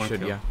 Maybe Oh yeah, like you one should.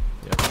 kill. Yeah.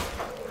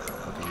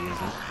 Okay, he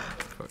isn't.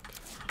 Fuck.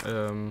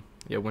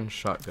 Yeah, one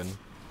shotgun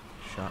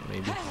shot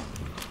maybe.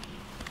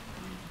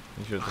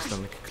 You should have just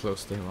done like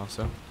close to him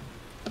also.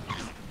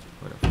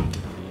 What a fucking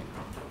idiot.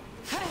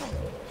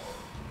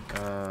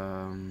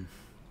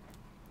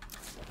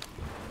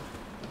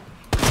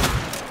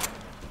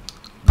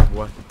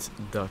 What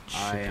the I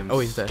chicken? am Oh,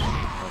 he's dead.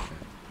 Okay.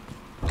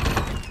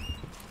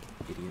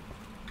 Idiot.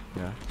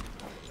 Yeah.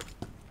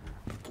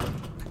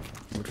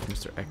 What if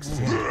Mr. X is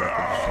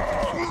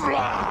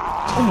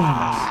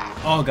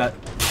Oh god.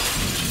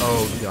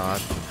 Oh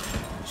god.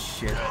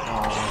 Shit.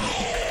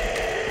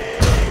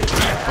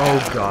 Oh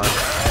god.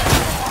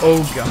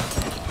 Oh god.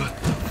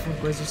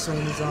 Why is there so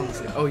many zombies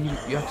here? Oh, you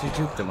actually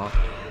juked them all.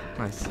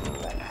 Nice.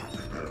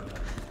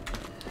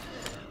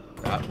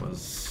 That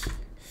was.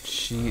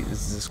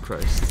 Jesus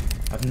Christ.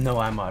 I have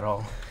no ammo at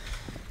all.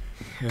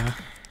 Yeah.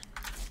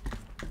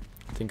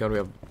 Thank God we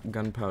have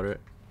gunpowder,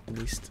 at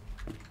least.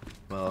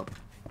 Well,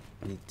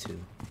 me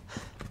too.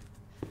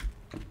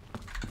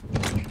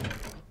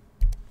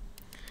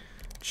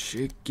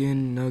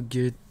 Chicken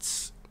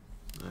nuggets.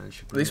 At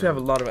At least we have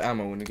a lot of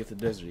ammo when we get to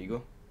Desert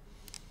Eagle.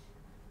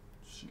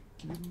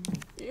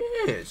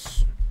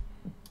 Yes.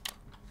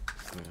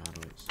 Wait, how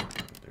do I start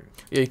there?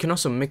 Yeah, you can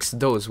also mix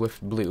those with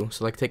blue.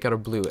 So like take out a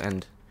blue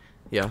and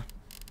yeah.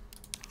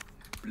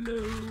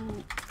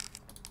 Blue.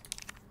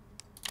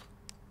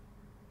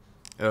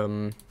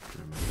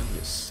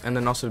 Yes. And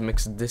then also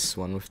mix this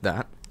one with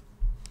that.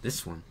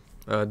 This one.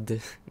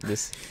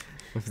 This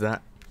with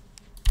that.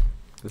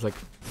 It's like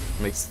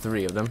makes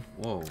 3 of them.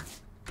 Whoa.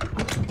 Free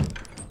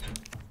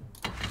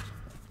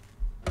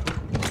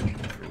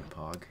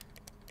pog.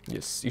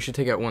 Yes. You should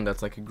take out one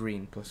that's like a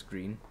green plus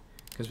green,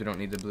 because we don't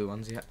need the blue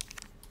ones yet.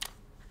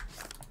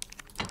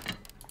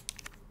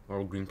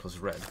 Or green plus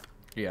red.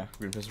 Yeah,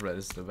 green plus red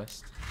is the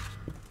best.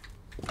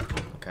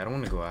 Okay, I don't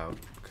want to go out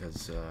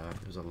because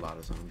there's a lot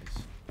of zombies.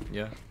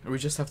 Yeah. We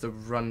just have to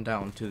run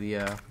down to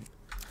the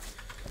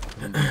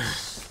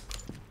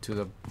to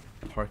the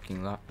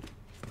parking lot.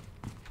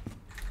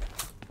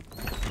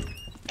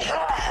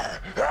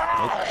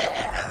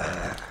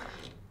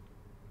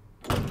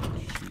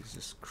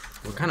 Jesus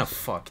Christ. We're kind of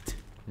fucked.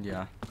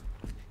 Yeah.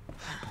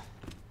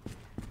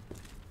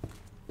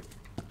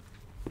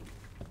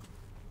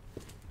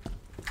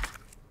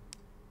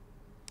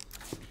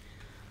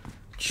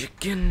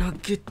 Chicken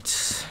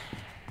nuggets.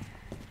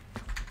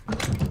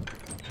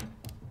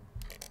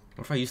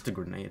 What if I used a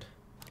grenade?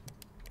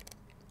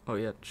 Oh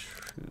yeah,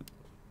 true.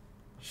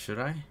 Should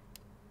I?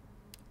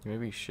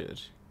 Maybe you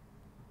should.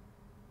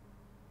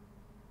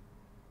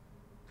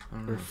 I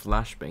don't Or know.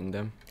 flashbang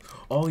them.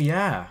 Oh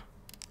yeah,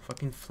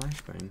 fucking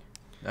flashbang.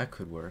 That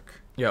could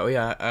work. Yeah. Oh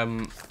yeah.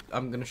 I'm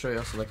gonna show you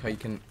also like how you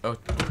can. Oh,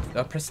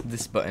 press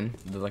this button,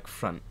 the like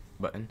front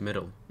button.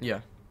 Middle. Yeah.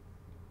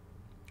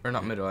 Or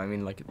not middle. I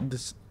mean like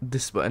this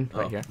button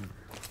right Oh. here.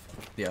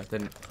 Yeah.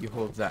 Then you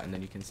hold that and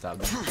then you can stab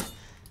them.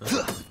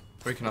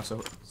 Or you can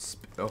also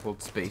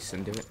hold space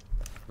and do it.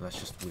 Well, that's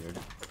just weird.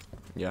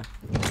 Yeah.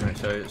 Alright,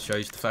 should I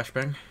use the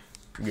flashbang?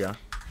 Yeah.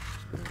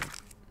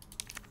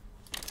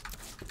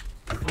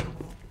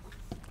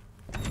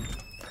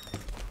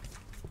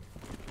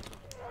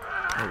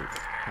 Oh,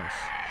 nice.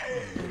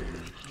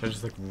 So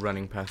just like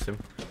running past him.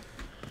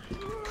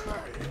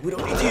 We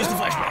don't need to use the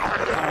flashbang.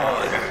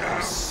 Oh,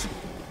 yes.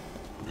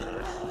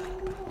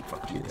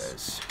 Fuck you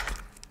guys.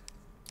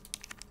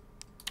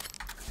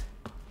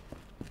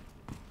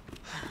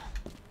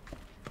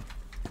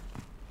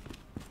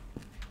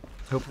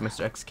 Hope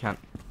Mr. X can't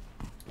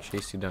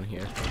chase you down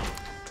here.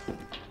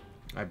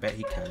 I bet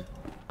he can.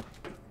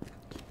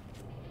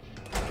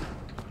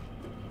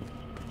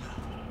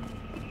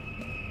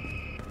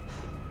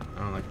 I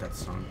don't like that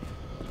song.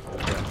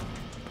 Yeah.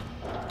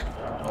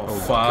 Oh, Oh,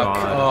 fuck.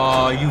 God.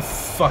 Oh, you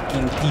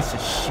fucking piece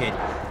of shit.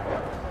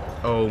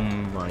 Oh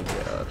my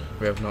god.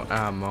 We have no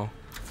ammo.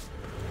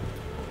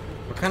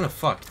 We're kind of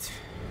fucked.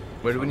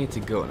 Where do we need to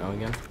go now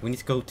again? We need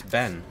to go to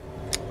Ben.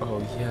 Oh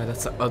yeah,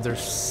 that's the other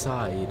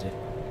side.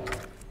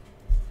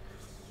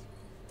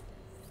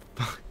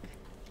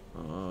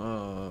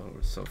 Oh,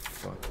 we're so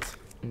fucked.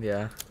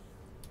 Yeah.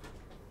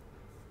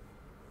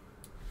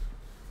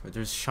 But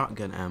there's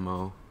shotgun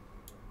ammo.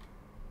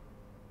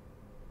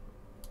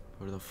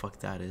 Where the fuck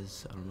that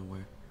is? I don't know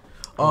where.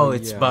 Oh,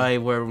 it's yeah. by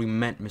where we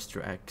met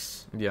Mr.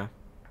 X. Yeah.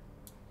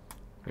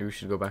 Maybe we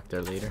should go back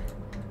there later.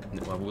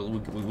 Well,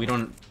 we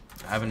don't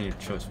have any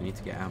choice. We need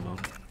to get ammo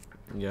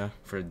Yeah.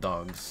 for the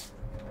dogs.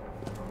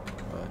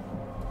 But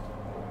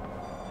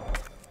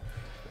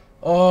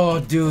oh,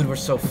 dude, we're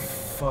so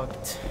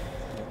fucked.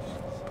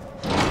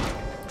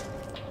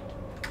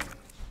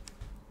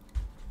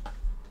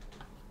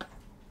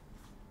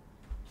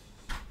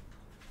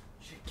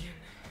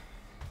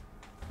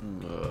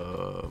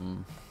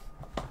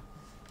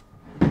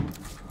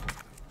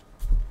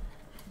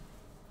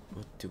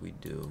 What do we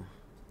do?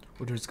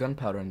 Well, there's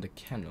gunpowder in the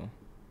kennel.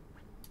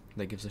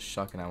 That gives us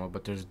shotgun ammo,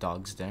 but there's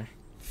dogs there.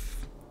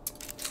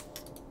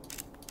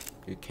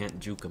 You can't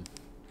juke them.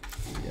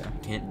 Yeah. You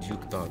can't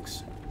juke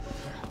dogs.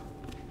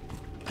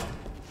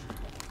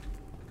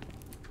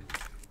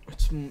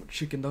 It's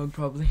chicken dog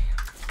probably.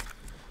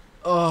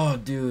 Oh,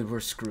 dude, we're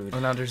screwed. Oh,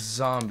 now there's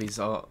zombies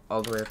all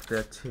the way up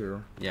there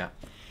too. Yeah.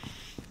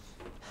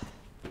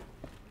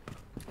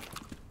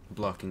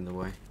 Blocking the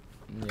way.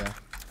 Yeah.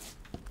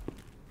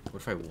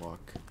 What if I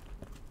walk?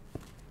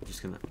 I'm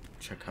just gonna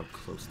check how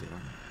close they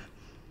are.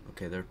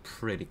 Okay, they're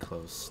pretty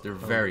close. They're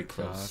very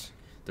close. God.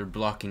 They're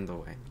blocking the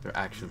way. They're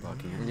actually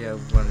blocking it. Yeah,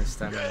 one is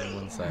standing on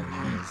one side and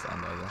one is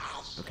on the other.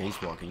 Okay,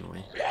 he's walking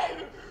away.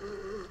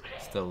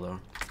 Still though.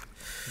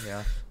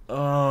 Yeah.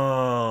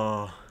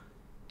 Oh.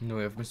 No,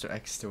 we have Mr.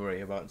 X to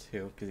worry about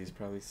too, because he's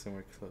probably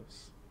somewhere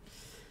close.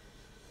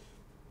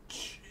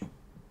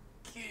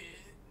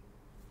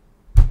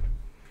 I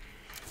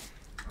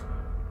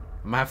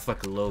might have to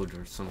like load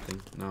or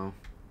something. No.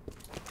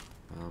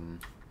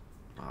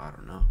 I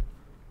don't know.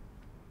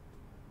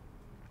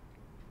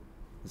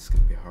 This is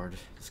gonna be hard.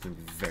 This is gonna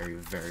be very,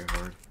 very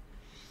hard.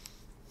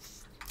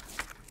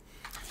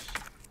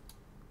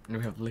 And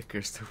we have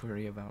liquors to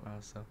worry about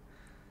also.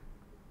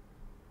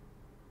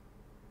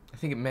 I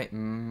think it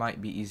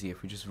might be easy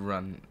if we just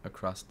run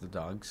across the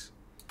dogs.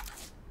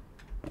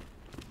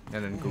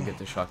 And then go get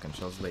the shotgun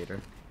shells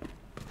later.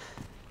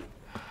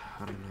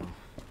 I don't know.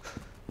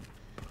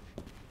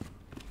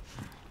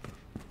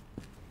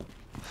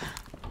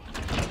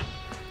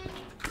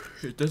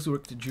 It does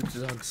work to juke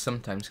the dogs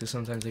sometimes, because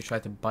sometimes they try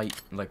to bite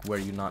like where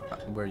you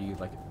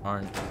like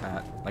aren't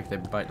at. Like they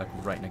bite like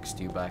right next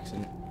to you by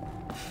accident.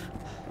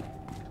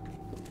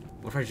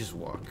 What if I just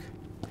walk?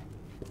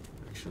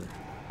 Actually,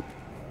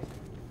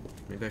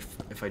 maybe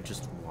if I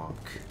just walk,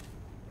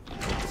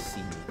 they'll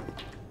see me.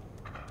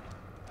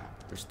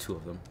 There's two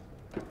of them.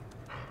 Yeah.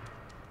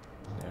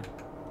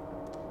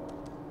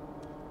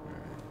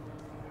 Alright.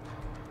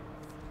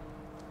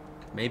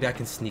 Maybe I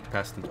can sneak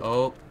past them.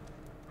 Oh,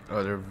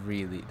 Oh, they have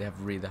really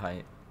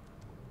high.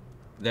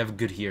 they have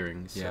good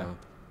hearing. So. Yeah.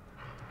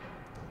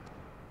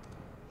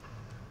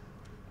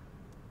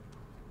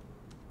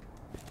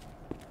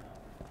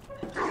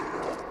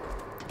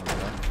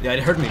 Yeah,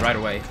 it heard me right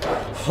away.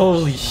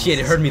 Holy shit,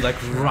 it heard me like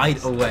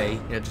right away.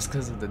 Yeah, just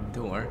because of the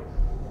door.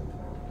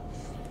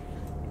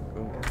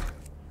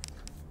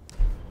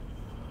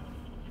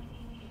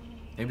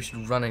 Maybe we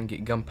should run and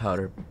get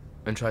gunpowder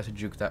and try to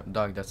juke that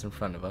dog that's in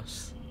front of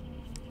us.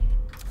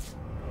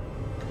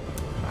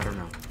 I don't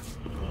know.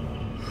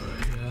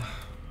 Yeah.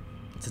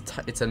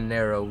 It's a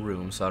narrow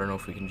room, so I don't know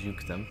if we can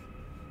juke them.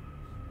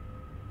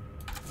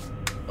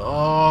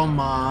 Oh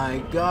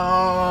my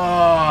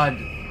god!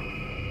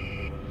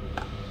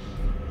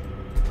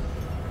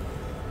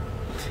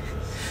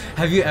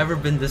 Have you ever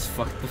been this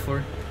fucked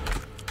before?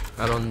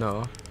 I don't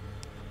know.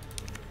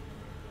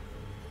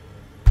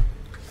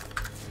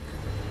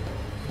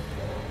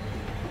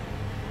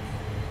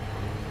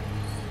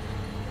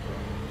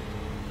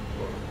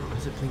 Why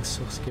is it playing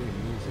so scary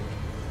music?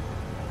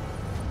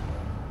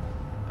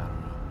 I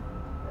don't know.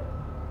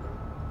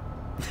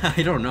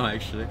 I don't know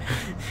actually.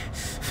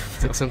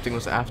 It's like something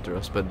was after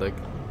us, but like,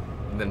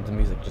 then the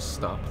music just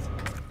stopped.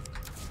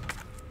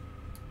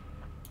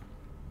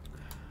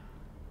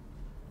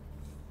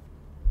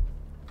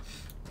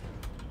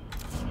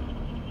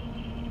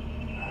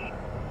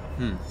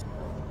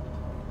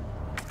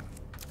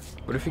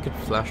 What if you could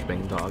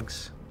flashbang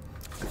dogs?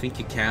 I think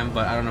you can,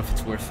 but I don't know if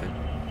it's worth it.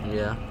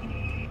 Yeah.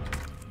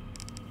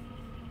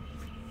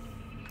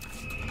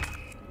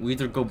 We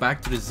either go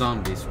back to the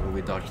zombies or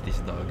we dodge these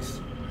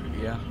dogs.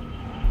 Yeah.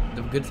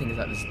 The good thing is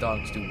that these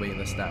dogs do way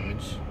less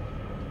damage.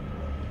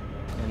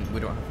 And we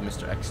don't have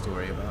Mr. X to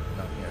worry about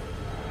down here.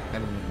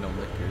 And no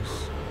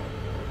liquors.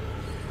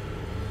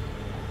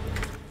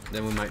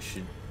 Then we might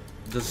should.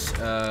 Does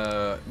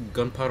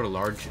gunpowder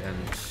large and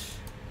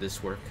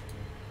this work?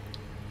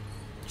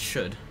 It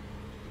should.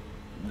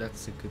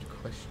 That's a good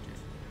question.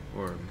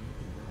 Or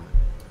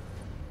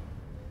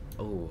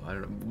oh, I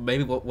don't know.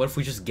 Maybe what if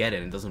we just get it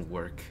and it doesn't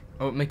work?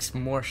 Oh, it makes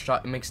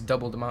it makes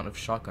double the amount of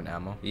shotgun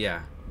ammo.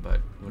 Yeah,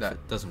 but what That- if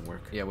it doesn't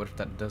work? Yeah, what if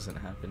that doesn't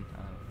happen? I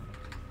don't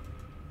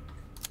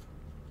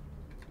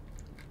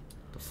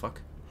The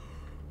fuck?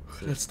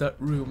 know. That's that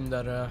room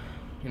that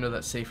you know,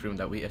 that safe room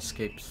that we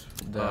escaped.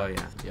 Oh,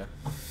 yeah. Yeah.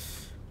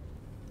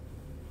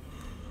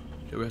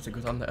 Do we have to go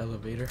down the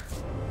elevator?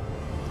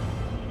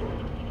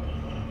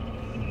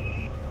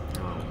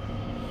 Oh.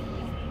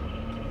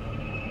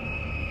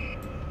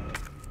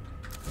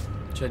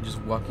 try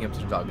just walking up to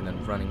the dog and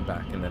then running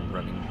back and then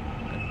running.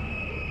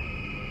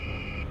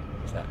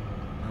 Is that?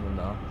 I don't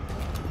know.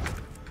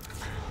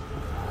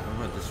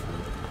 What about this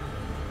room?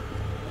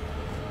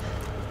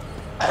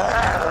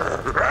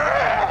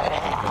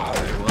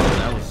 Okay, well,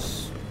 that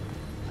was.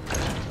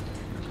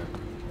 Okay.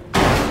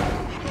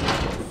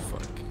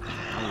 Fuck.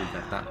 Oh, we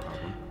got that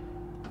problem.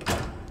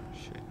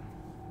 Shit.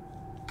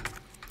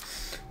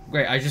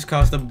 Great, I just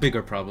caused a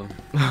bigger problem.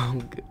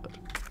 Oh god.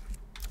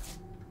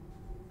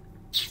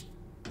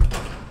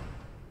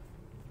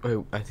 Wait,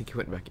 I think he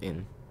went back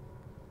in.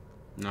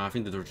 No, I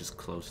think the door just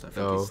closed. I think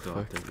Oh he's still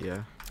out fuck, there.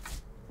 yeah.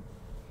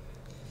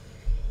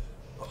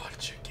 Oh,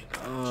 chicken.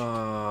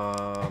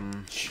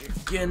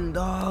 Chicken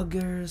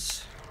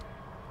doggers.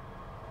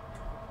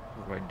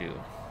 What do I do?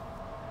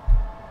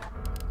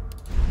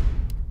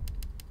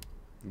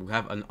 We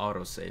have an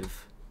autosave,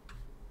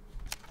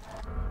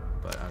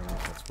 but I don't know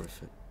if that's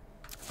worth it.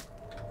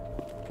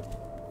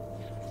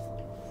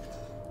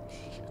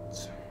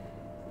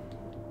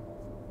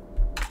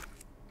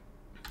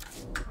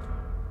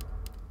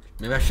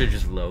 Maybe I should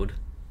just load.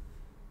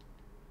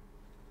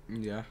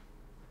 Yeah.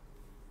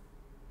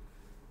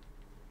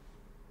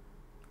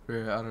 I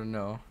don't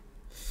know.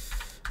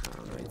 I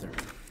don't know either.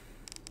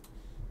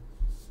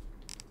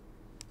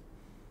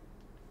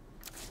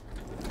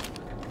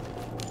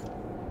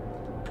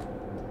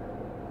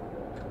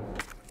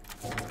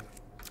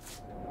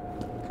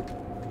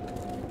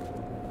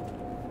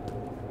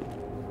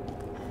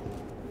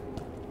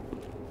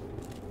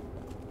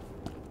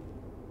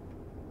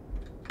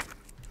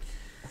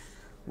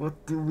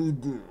 What do we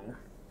do?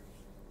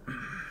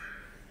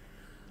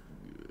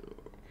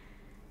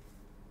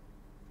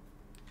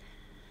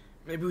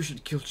 Maybe we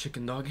should kill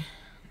chicken dog.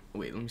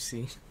 Wait, let me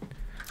see.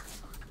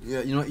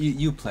 Yeah, you know what?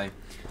 You play.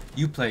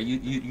 You play.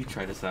 You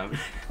try this out.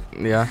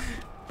 Yeah.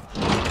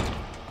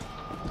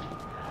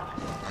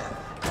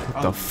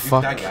 What the juke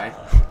fuck? That guy.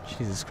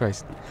 Jesus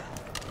Christ.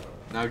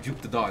 Now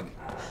juke the dog.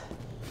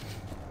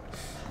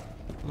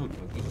 Hello,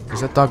 doggy.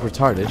 Is that dog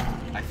retarded?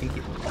 I think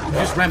it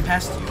just ran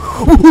past you.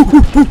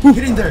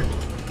 Get in there.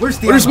 Where's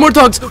the? There's ammo? more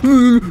dogs!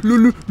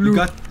 You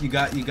got.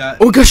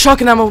 Oh, we got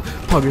shotgun ammo!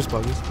 Poggers.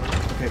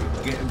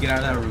 Okay, get out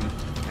of that room,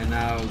 and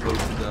now go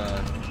to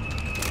the.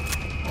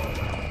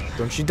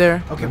 Don't you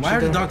dare. Okay, Don't why you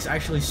are the dare. dogs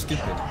actually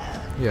stupid?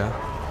 Yeah.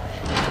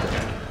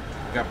 Okay,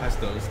 got past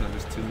those. Now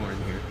there's 2 more in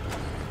here.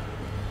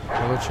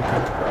 Hello, chicken.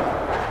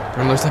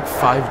 And there's like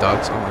 5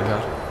 dogs. Oh my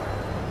god.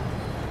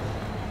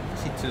 I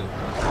see 2.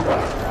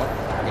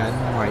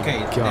 Oh my Okay,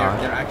 god.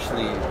 they're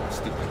actually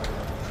stupid.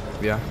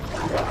 Yeah.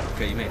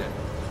 Okay, you made it.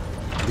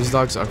 These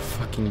dogs are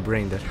fucking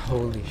brain dead.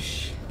 Holy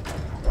sh.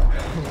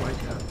 Oh my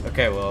god.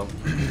 Okay, well,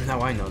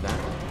 now I know that.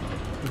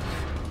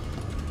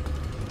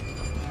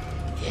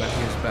 That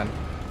here's Ben.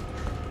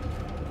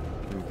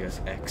 Let me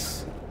guess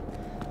X.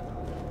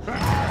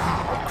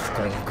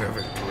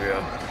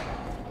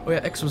 Oh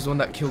yeah, X was the one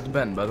that killed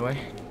Ben, by the way.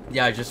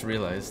 Yeah, I just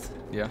realized.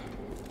 Yeah.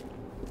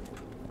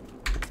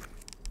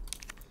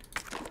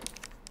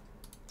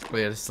 Oh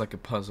yeah, this is like a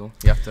puzzle.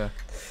 You have to.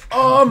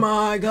 Oh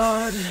my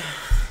god.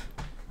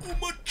 Oh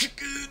my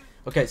chicken.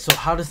 Okay, so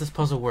how does this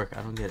puzzle work?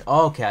 I don't get it.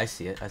 Oh, okay, I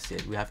see it.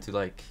 We have to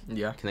like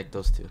Yeah. connect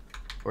those 2,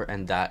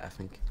 and that I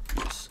think.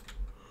 Yes.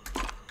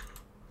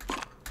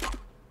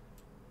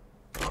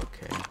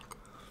 Okay.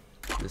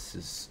 This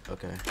is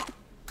okay.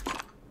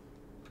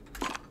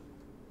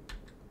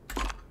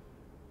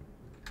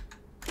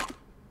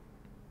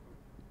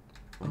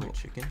 Oh, Oh.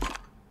 chicken.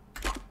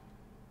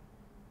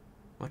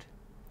 What?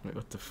 Wait,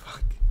 what the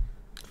fuck?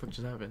 What the fuck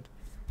just happened?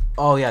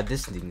 Oh yeah,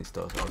 this thing needs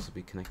to also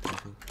be connected. I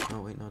think.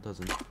 No, wait, no, it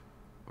doesn't.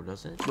 Or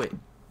does it? Wait.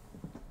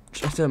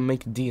 Try to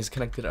make these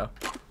connected up.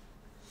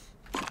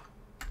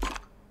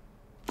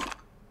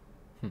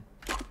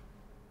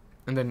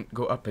 And then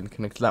go up and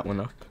connect that one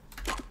up.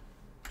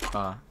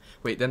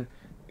 Wait, then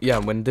yeah,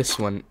 when this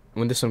one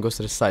goes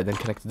to the side, then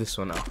connect this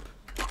one up.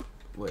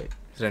 Wait,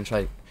 So then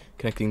try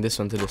connecting this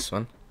one to this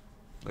one.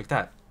 like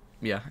that.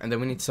 Yeah, and then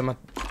we need somehow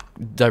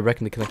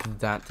directly connect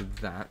that to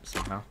that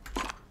somehow.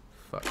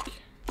 Fuck.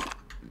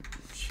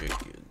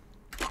 Chicken.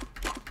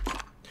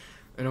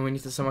 And then we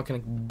need to somehow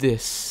connect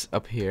this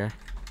up here.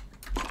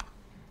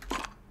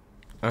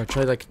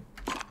 Try like,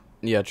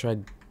 yeah, try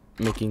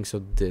making so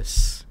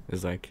this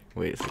is like,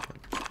 wait a second.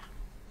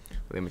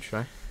 Let me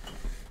try.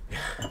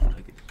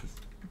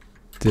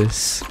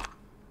 This.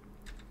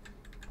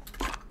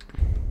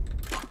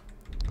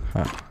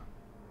 Huh.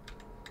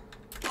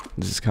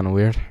 This is kind of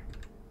weird.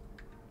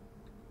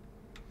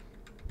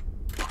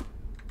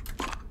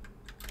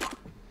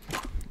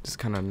 This is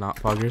kind of not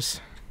poggers.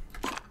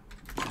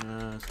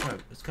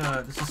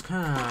 This is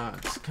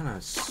kind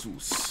of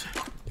sus.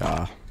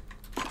 Yeah.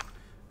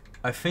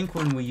 I think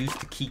when we use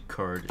the key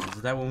card,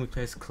 is that when we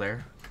play as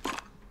Claire?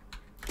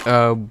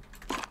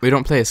 We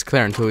don't play as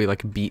Claire until we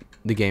like beat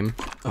the game,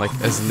 like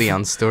as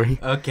Leon's story.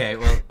 Okay,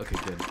 well, okay,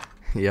 good.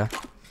 Yeah.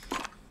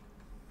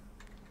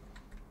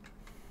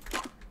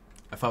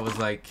 I thought it was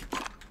like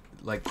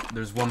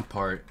there's one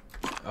part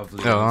of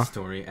Leon's Uh-huh.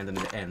 story and then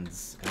it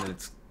ends and then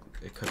it's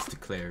it cuts to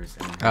Claire's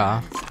and,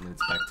 Ah. and then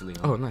it's back to Leon.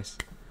 Oh, nice.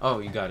 Oh,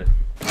 you got it.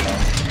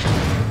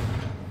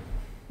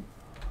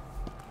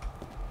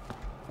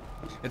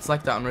 It's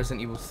like that on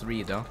Resident Evil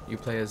 3, though. You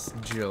play as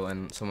Jill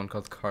and someone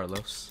called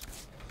Carlos.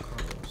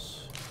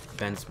 Carlos.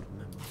 Ben's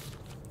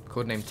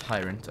Codename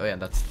Tyrant. Oh yeah,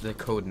 that's the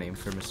code name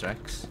for Mr.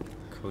 X.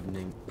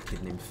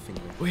 kid named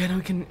Finger. Oh yeah, now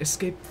we can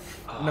escape.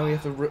 Now we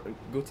have to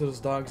go to those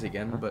dogs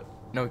again, but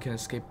now we can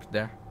escape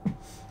there. And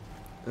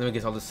then we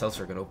get all the cells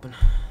are gonna open.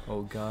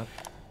 Oh god.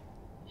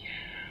 Yeah,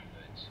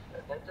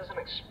 but that doesn't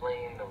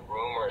explain the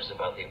rumors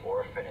about the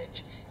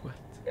orphanage. What?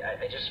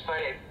 I just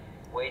find it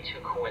way too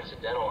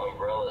coincidental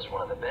Umbrella's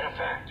one of the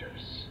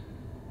benefactors.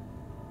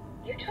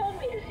 You told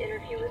me this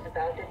interview was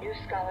about the new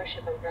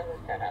scholarship Umbrella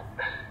set up.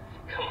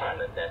 Come on,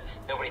 that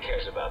nobody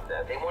cares about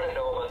that. They want to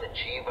know about the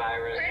G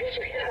virus Where did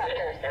you hear about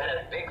this? and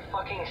that big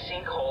fucking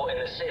sinkhole in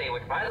the city,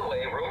 which, by the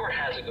way, rumor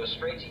has it goes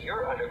straight to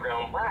your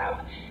underground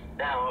lab.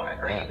 Now,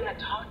 are you gonna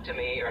talk to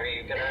me, or are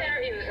you gonna? This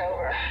interview's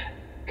over.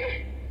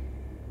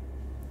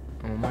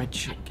 Oh my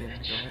chicken.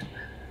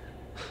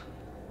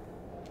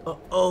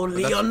 Oh,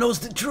 that's- Leon knows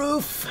the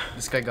truth.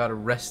 This guy got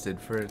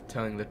arrested for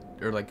telling the,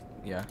 or like,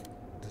 yeah,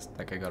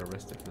 that guy got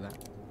arrested for that.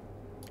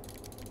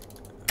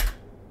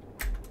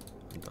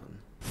 I'm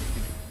done.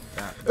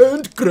 That.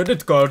 And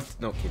credit card.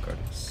 No, key card.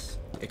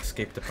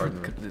 Escape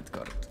department. Credit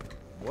card.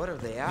 What are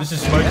they after? This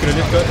is my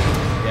credit card.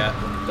 Yeah,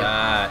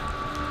 that.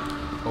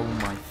 Oh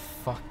my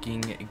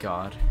fucking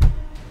god.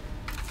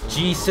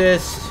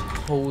 Jesus.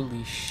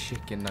 Holy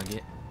chicken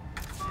nugget.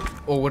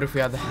 Oh, what if we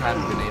had the hand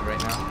grenade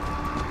right now?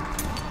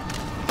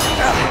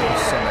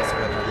 So nice if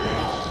we had the hand grenade.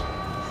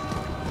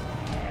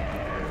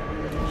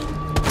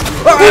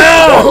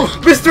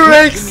 Mr.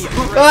 X!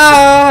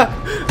 Ah!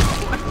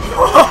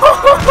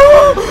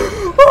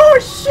 Oh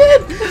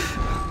shit!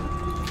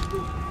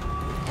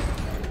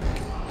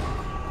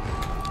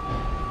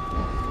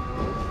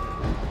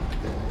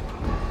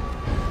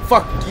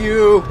 Fuck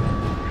you!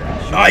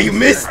 Ah, you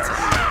missed!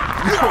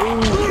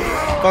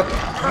 Fuck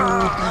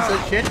you, piece of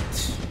shit!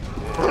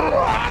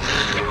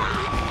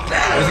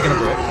 Where's it gonna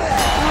break?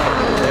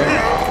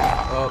 There.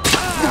 Oh,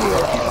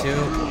 fuck you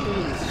too.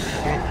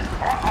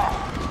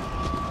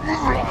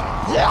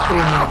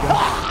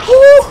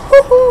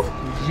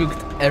 We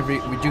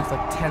juked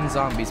like 10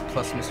 zombies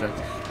plus Mr.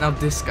 X. Now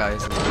this guy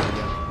is alive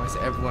again. Why is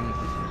everyone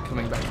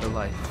coming back to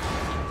life?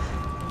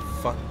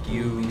 Fuck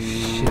you.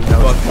 Shit,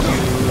 that Fuck was- you.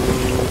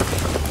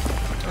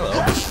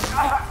 Hello.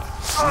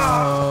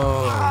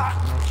 Oh.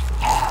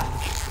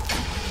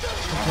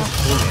 Just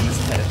bullet in his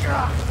head.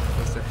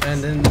 And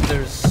then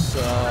there's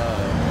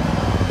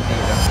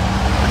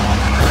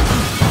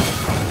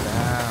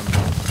Damn.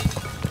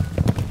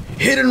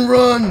 hit and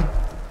run.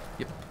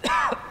 Yep.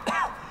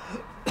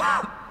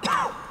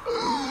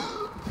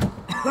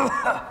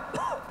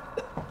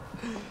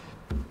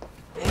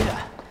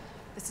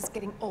 This is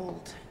getting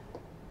old.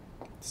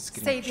 This is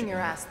getting Saving your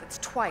shitty. ass, that's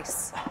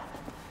twice.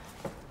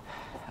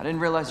 I didn't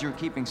realize you were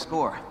keeping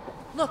score.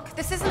 Look,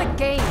 this isn't a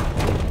game.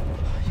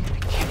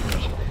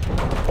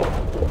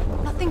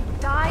 Nothing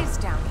dies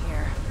down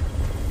here.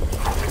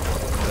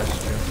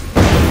 That's true.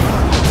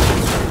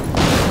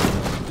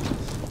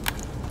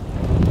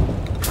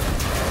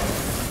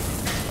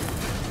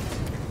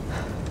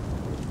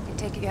 I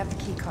take it you have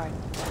the key card.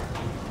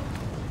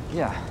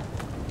 Yeah.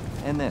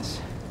 And this.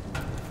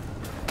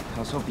 I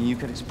was hoping you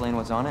could explain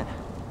what's on it.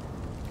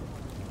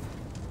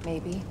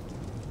 Maybe.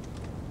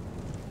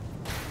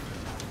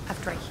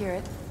 After I hear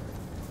it.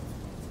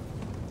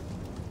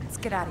 Let's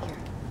get out of here.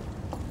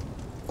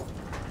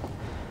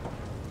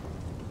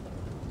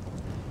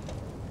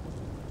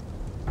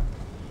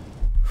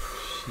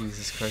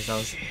 Jesus Christ, that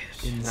was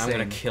insane. Now I'm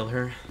gonna kill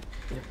her.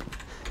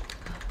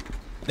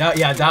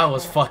 Yeah, that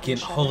was fucking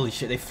holy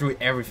shit. They threw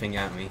everything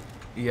at me.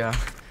 Yeah.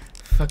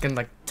 Fucking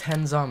like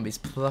 10 zombies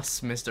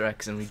plus Mr.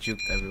 X and we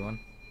juked everyone.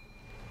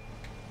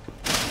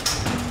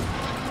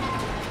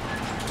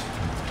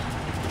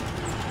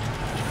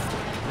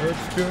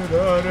 Let's get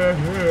out of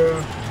here.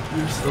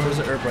 Oh, there's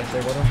an herb right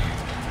there, what?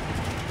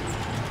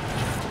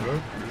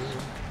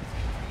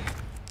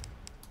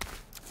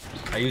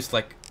 I used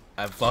like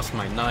I've lost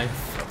my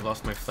knife. I've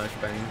lost my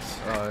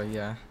flashbangs.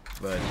 Yeah.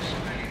 But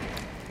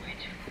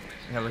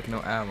We have like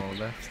no ammo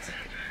left.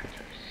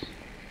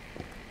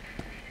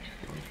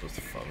 I'm supposed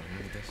to follow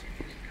her with this.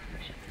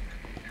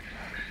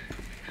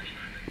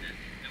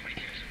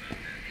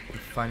 We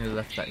finally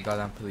left that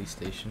goddamn police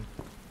station.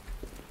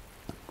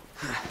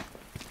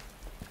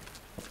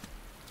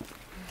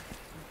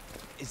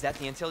 Is that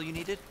the intel you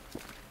needed?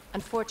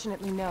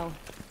 Unfortunately, no.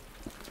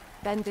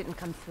 Ben didn't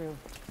come through.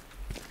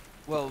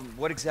 Well,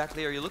 what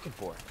exactly are you looking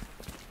for?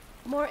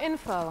 More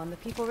info on the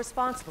people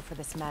responsible for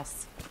this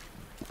mess.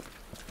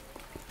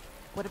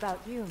 What about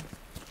you?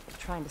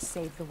 Trying to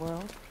save the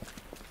world?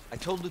 I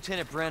told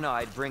Lieutenant Brenna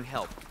I'd bring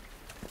help.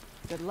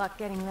 Good luck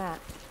getting that.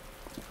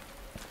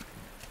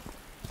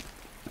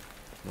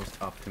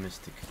 Most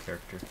optimistic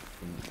character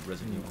from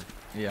Resident Evil.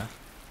 Yeah.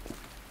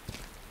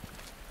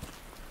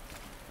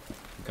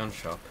 Gun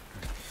shop.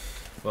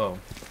 Whoa.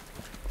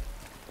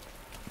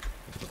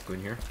 Let's go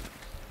in here.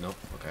 Nope.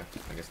 Okay.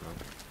 I guess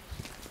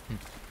not.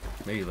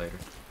 Maybe later.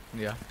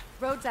 Yeah.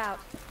 Road's out.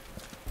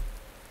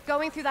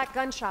 Going through that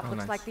gun shop Oh, looks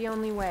nice. like the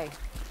only way.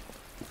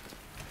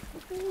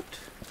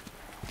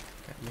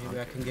 Maybe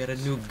I can get a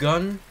new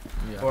gun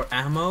Yeah. or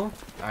ammo.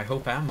 I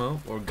hope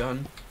ammo or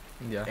gun.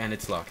 Yeah. And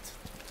it's locked.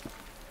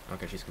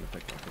 Okay, she's gonna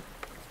pick lock it.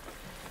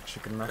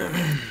 Chicken nugget.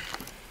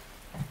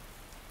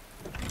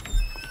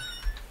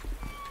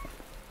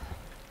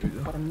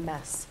 What a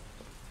mess.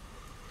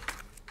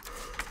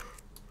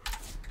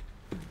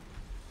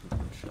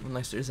 Oh,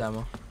 nice, there's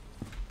ammo.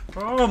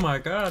 Oh my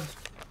god.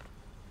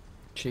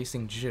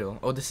 Chasing Jill.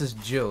 Oh, this is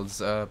Jill's,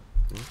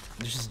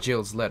 this is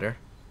Jill's letter.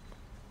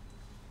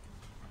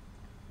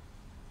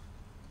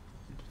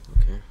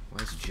 Okay,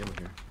 why is Jill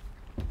here?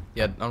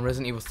 Yeah, on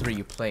Resident Evil 3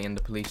 you play in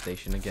the police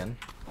station again.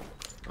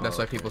 That's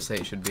why okay. people say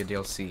it should be a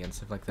DLC and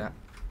stuff like that.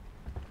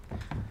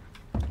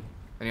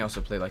 And you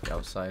also play like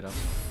outside of.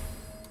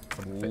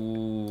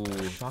 Ooh.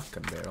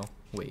 Shotgun barrel.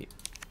 Wait.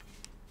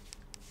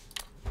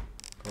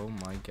 Oh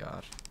my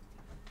god.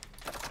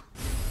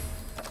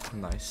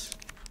 Nice.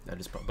 That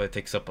is, but it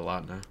takes up a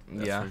lot now.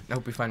 That's Yeah. fine. I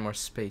hope we find more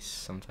space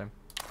sometime.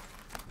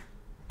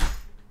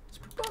 It's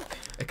Pug.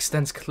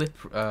 Extends clip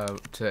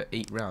to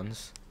 8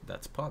 rounds.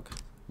 That's Pug.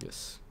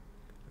 Yes.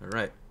 All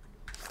right.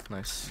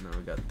 Nice. Now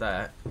we got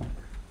that.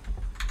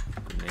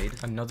 Grenade.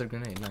 Another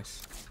grenade.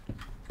 Nice.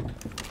 All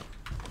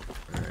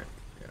right.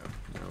 Yeah.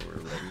 Now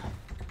we're ready.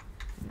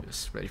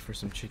 Just ready for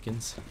some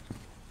chickens.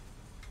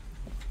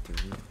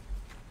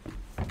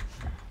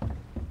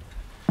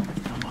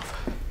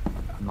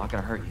 I'm not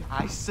gonna hurt you.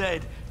 I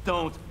said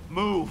don't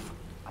move.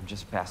 I'm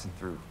just passing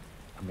through.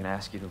 I'm gonna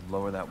ask you to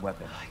lower that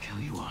weapon. I kill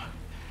you are.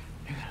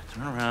 You're gonna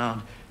turn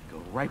around, go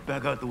right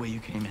back out the way you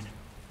came in.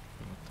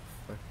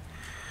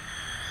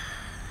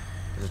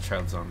 There's a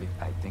child zombie.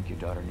 I think your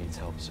daughter needs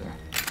help, sir.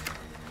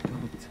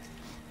 Don't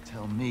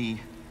tell me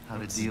how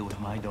to deal with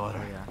my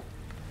daughter. Oh yeah.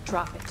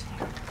 Drop it.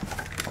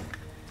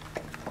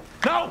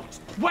 No!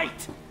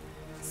 Wait!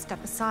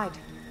 Step aside.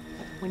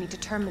 We need to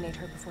terminate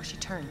her before she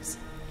turns.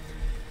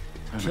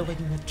 Killing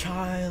a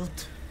child.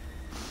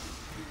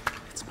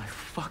 It's my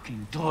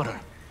fucking daughter.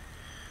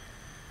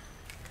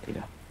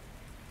 Ada.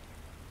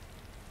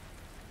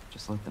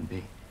 Just let them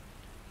be.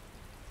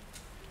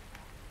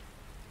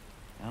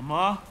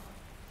 Emma?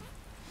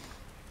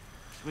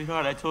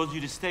 Sweetheart, I told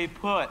you to stay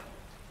put.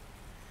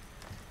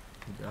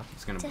 Yeah.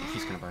 She's gonna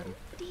bite him.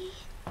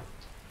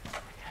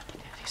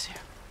 Daddy's here.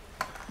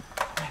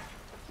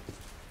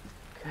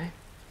 Okay?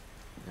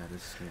 Yeah,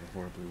 this is gonna go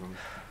horribly wrong.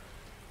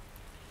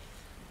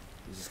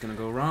 This is gonna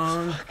go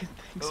wrong.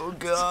 Oh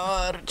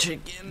god,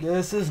 chicken.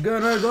 This is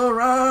gonna go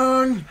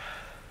wrong.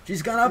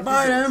 She's gonna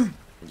bite him.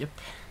 Yep.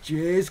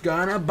 She's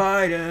gonna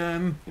bite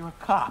him. You're a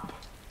cop.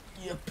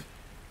 Yep.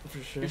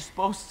 For sure. You're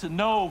supposed to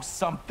know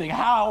something.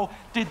 How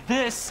did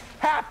this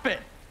happen?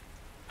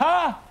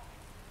 Huh?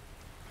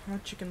 Oh,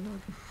 chicken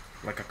nugget.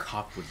 Like a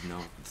cop would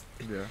know.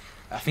 Yeah.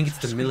 I think it's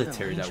the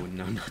military that would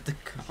know, not the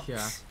cops.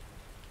 Yeah.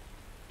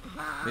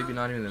 Maybe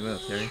not even the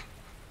military.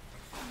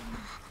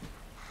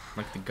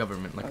 Like the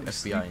government, like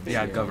FBI. and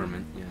Yeah, shit.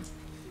 government. Yeah.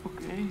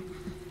 Okay.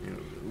 You know,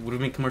 would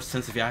it make more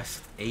sense if you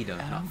asked Ada,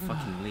 And not I'm gonna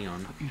fucking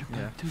Leon? put you to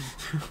bed Yeah.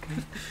 too.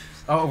 Okay?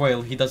 Oh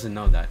well, he doesn't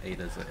know that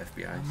Ada's the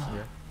FBI.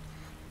 Yeah.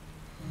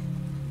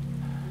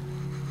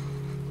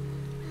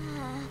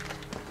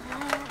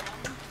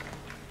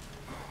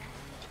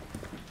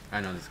 I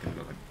know this is gonna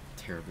go like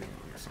terribly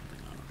wrong or something.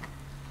 I don't know.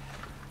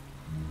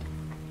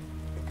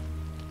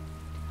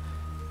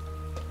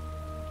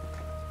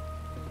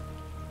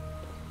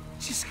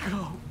 Just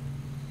go.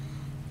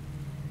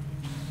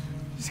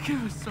 Just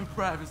give us some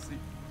privacy.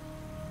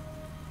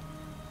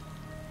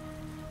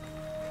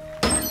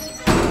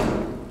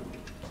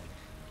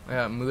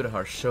 Yeah,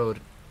 Mudahar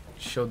showed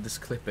this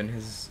clip in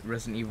his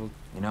Resident Evil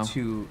You know,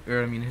 2,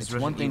 or I mean his it's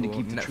Resident one thing to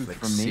Evil keep the truth Netflix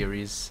from me.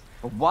 series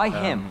But why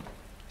him?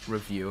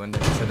 review, and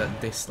then he said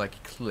that this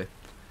like clip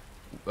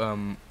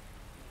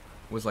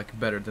was like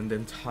better than the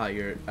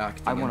entire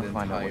acting I and want the to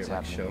find out entire what's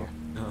like, happening show.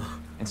 here. Oh,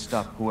 And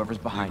stop whoever's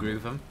you behind agree it.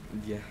 with him?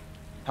 Yeah.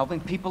 Helping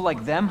people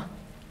like them?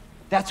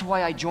 That's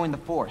why I joined the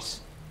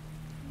force.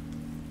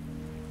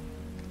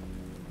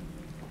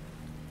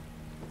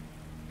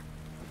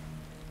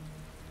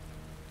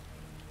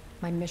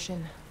 My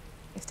mission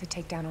is to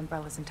take down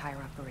Umbrella's entire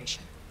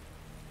operation.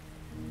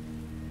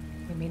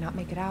 We may not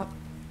make it out.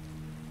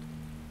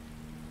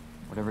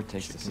 Whatever it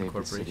takes to Chicken save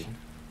the city. Corporation.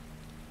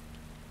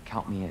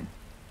 Count me in.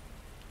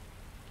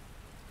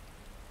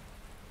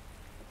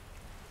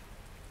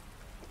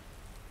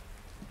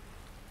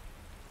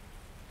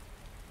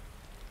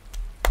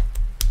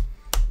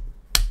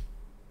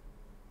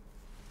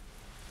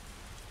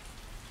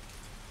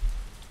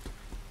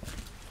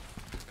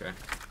 Okay.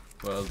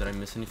 Well, did I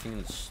miss anything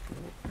in the store?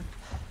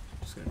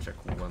 Just gonna check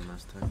one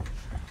last time.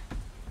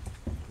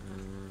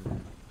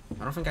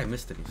 I don't think I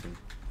missed anything.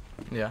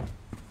 Yeah.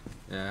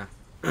 Yeah.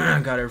 I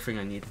got everything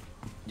I need.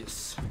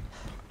 Yes.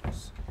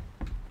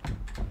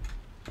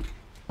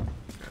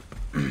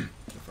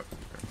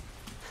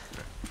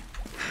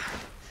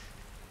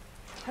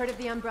 Heard of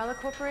the Umbrella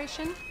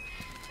Corporation?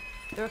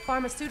 There are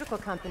pharmaceutical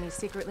companies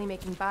secretly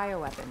making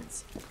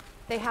bioweapons.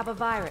 They have a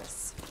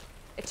virus.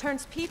 It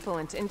turns people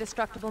into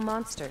indestructible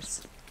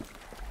monsters.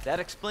 That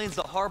explains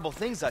the horrible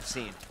things I've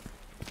seen.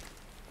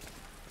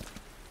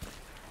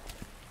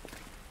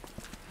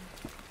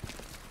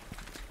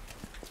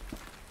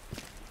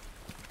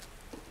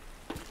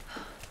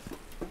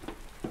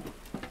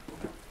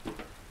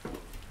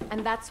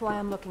 And that's why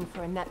I'm looking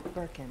for Annette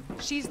Birkin.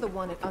 She's the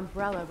one at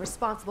Umbrella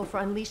responsible for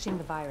unleashing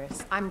the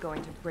virus. I'm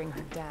going to bring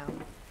her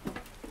down.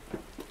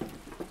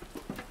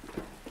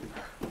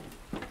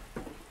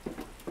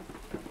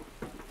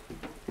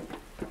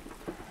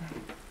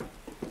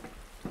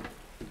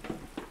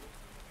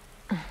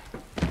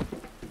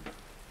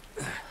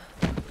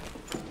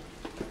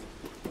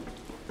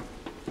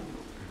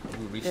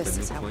 We reached This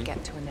the is new how we point.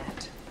 get to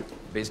Annette.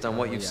 Based on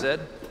what Oh, you've yeah.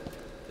 said,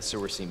 the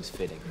sewer seems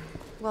fitting.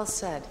 Well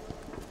said.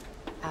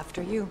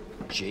 After you.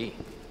 Gee,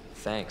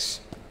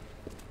 thanks.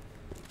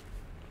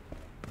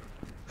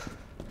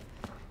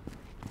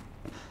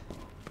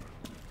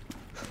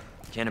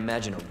 Can't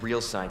imagine a real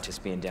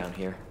scientist being down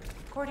here.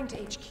 According to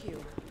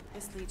HQ,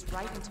 this leads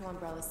right into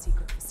Umbrella's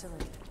secret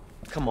facility.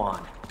 Come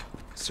on.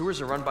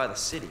 Sewers are run by the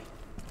city.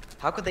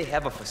 How could they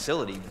have a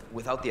facility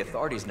without the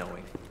authorities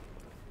knowing?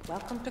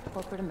 Welcome to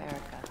corporate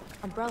America.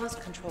 Umbrella's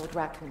controlled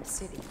Raccoon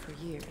City for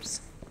years.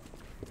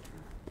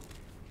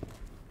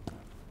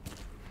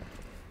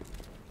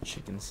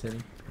 Chicken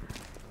City.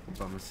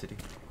 Obama City.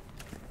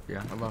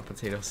 Yeah, about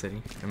Potato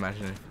City.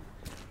 Imagine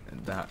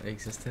if that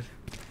existed.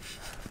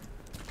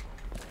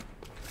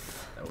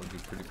 That would be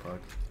pretty cool.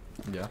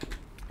 Yeah.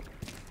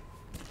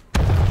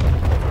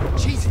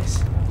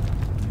 Jesus!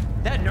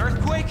 That an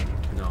earthquake?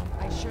 No.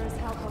 I sure as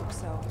hell hope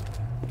so.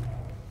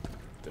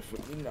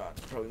 Definitely not.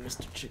 Probably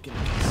Mr. Chicken.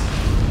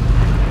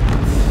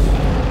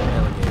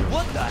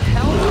 What the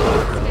hell?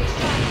 Stay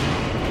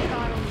sharp.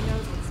 God only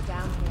knows what's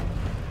down here.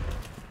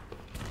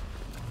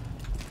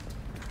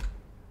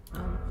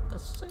 The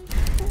same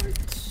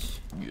point.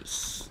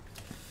 Yes.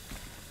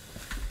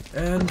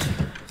 And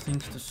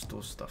things to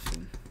store stuff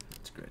in.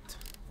 That's great.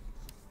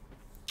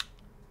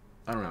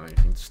 I don't have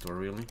anything to store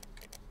really.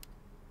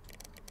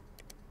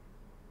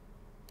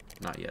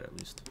 Not yet, at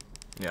least.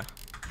 Yeah.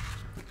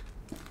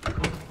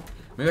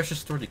 Maybe I should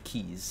store the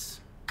keys.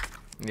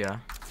 Yeah.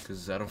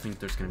 Because I don't think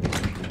there's gonna be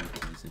any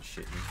keys and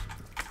shit here.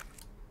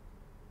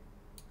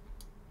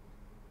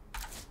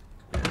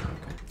 Yeah,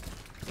 okay.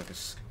 Like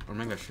or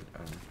maybe I should, I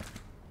don't know.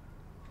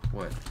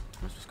 What? Am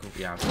I supposed to go?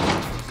 Yeah,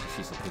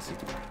 she's a pussy.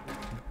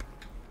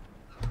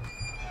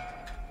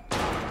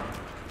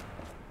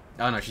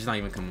 Oh no, she's not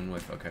even coming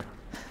with, okay.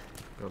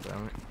 Go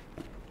down it.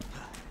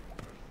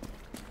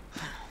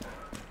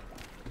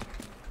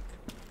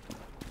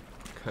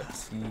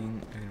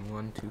 Cutscene and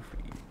 1, 2, 3.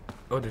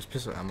 Oh, there's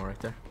pistol ammo right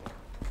there.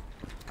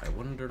 I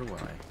wondered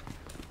why.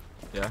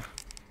 Yeah.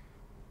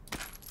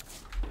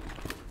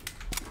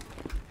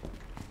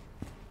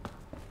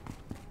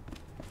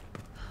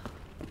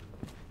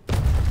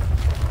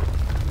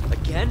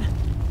 Again?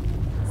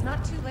 It's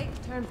not too late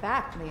to turn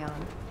back,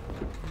 Leon.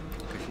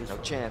 No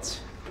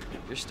chance.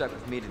 You're stuck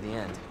with me to the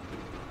end.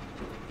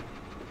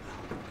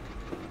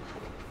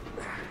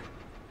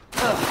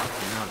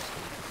 Now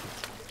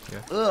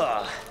it's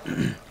Ugh.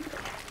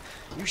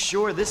 You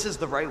sure this is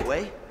the right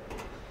way?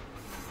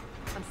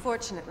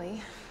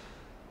 Unfortunately,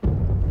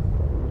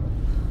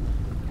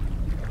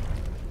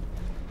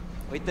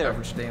 Wait there.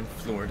 Average day in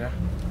Florida.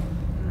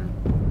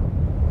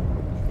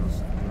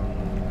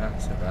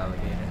 That's an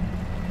alligator.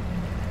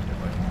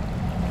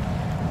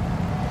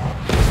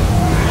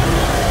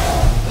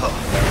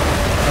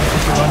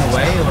 Run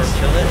away or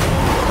kill it?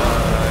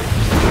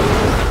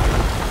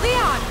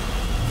 Leon,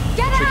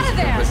 get out of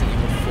there! Resident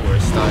Evil 4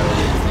 style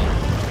thing.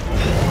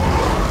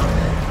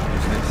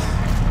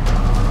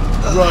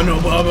 Run,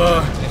 Obama!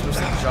 You're supposed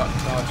to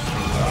dodge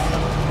things.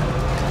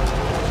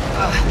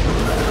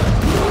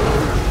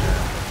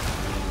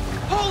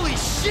 Holy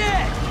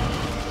shit!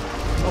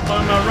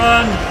 Obama,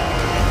 run!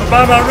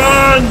 Obama,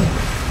 run!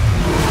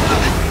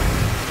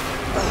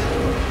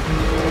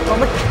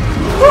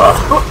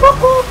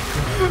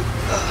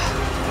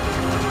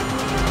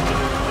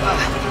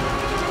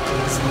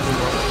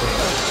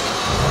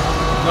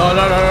 No,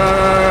 no, no, no,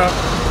 no, no, no.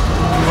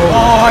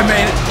 Oh, I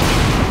made it.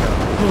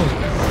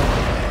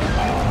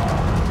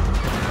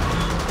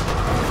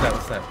 What's that?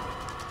 What's that?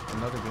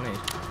 Another grenade.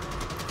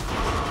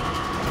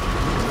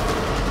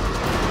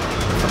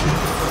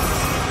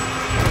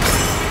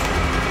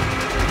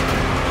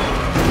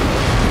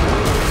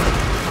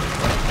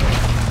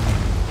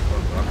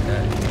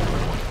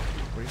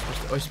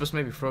 Oh, you're supposed to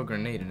maybe throw a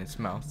grenade in its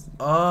mouth.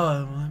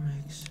 Oh, that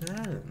makes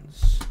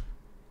sense.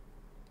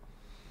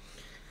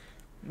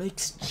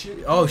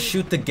 Oh,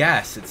 shoot the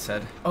gas, it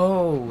said.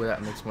 Oh,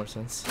 that makes more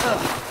sense.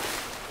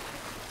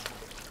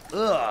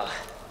 Ugh.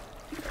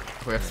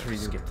 We have to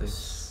skip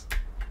this.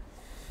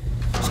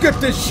 Skip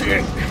this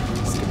shit!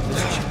 Skip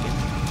this chicken.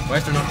 Why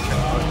is there no chicken?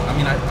 I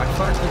mean, I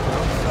thought I clicked it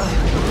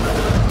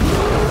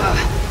off.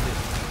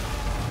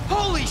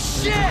 Holy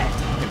shit!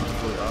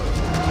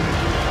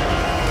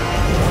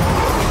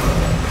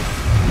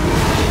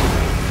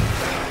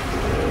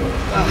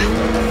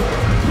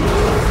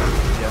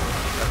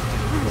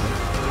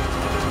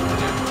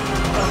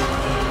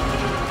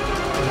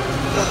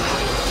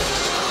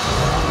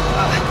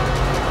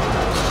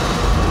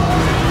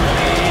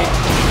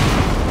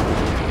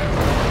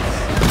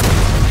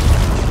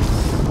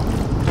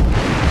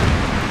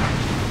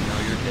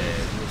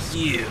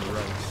 Ew.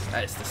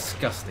 That is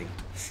disgusting.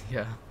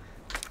 Yeah.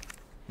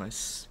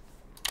 Nice.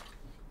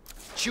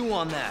 Chew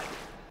on that,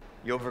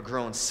 you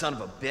overgrown son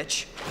of a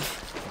bitch.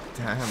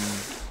 Damn.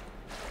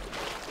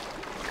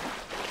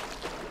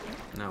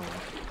 Now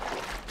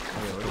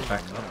what? Wait, what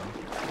back up? I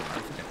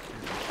think I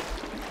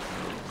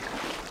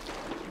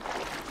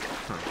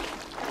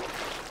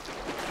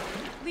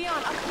can.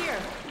 Leon, up here.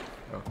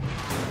 Oh.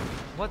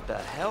 What the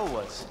hell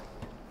was...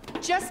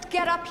 Just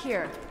get up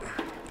here.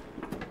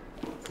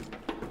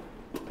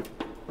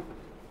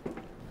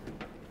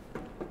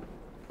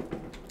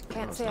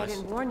 Can't say I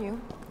didn't warn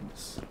you.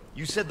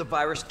 You said the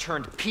virus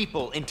turned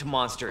people into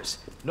monsters,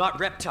 not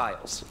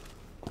reptiles.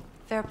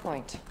 Fair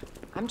point.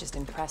 I'm just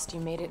impressed you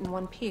made it in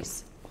one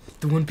piece.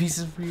 The One Piece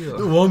is real.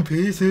 The One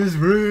Piece is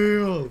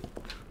real.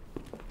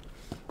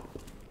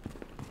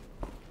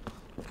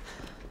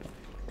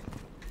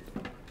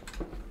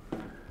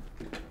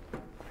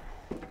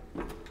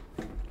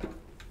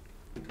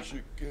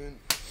 Chicken.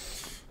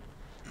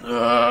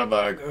 Oh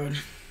my god.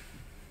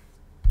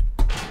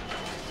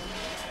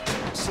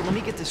 So let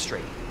me get this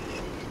straight.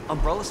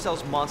 Umbrella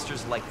sells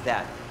monsters like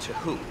that to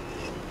who?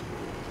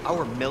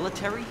 Our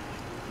military?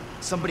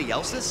 Somebody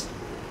else's?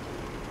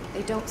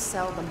 They don't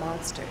sell the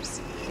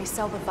monsters. They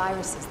sell the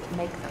viruses that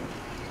make them.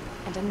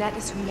 And Annette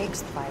is who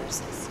makes the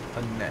viruses.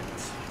 Annette.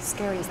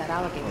 Scary as that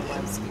alligator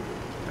was,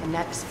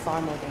 Annette is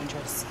far more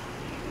dangerous.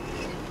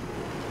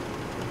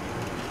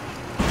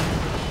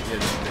 Yeah,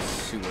 this is the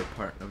sewer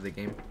part of the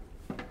game.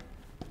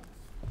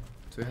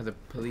 So we had the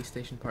police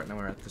station part, now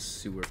we're at the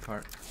sewer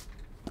part.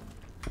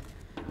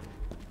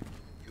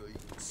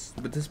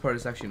 But this part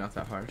is actually not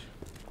that hard.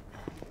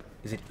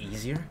 Is it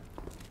easier?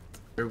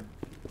 Or,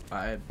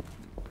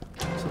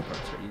 some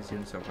parts are easier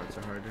and some parts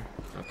are harder.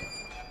 Okay.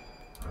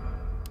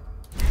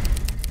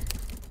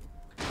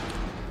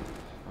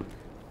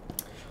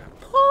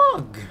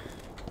 Pog!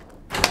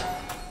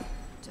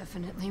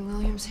 Definitely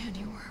William's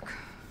handiwork.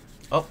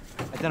 Oh,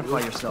 Identify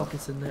yourself.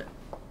 Focus in that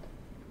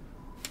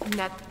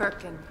Annette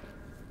Birkin.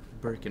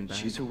 Birkin bag.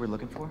 She's who we're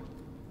looking for?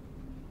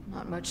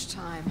 Not much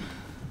time.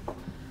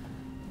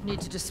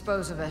 Need to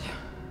dispose of it.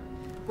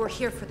 We're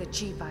here for the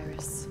G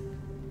virus.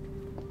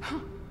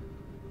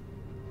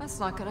 That's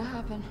not gonna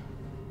happen.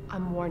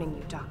 I'm warning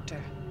you,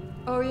 Doctor.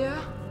 Oh yeah?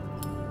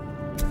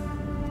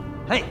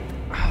 Hey!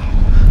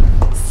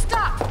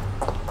 Stop!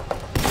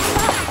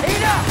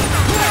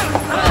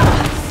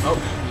 Oh,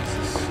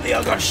 Jesus.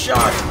 Leo got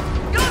shot!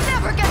 You'll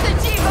never get the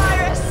G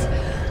virus!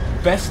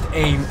 best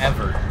aim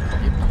ever.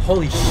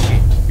 Holy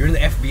shit. You're in the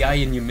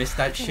FBI and you missed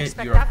that Can't shit?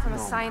 expect You're that from a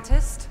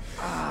scientist.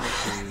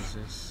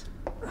 Jesus.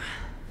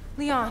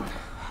 Leon.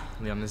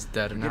 Leon is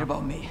dead now. Forget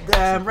about me.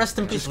 Damn, rest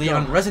in peace,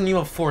 Leon. Resident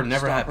Evil 4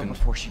 never Stop her happened.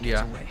 before she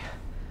gets Yeah. away.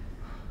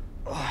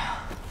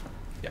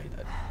 Yeah, he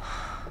died.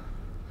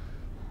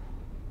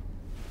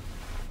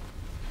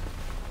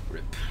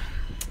 Rip.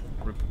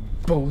 Rip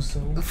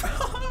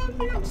Bozo.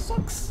 Leon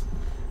sucks.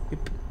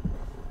 Yep.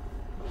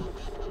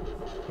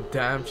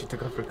 Damn, she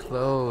took off her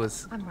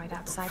clothes. I'm right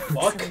outside the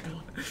Fuck.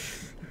 facility.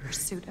 In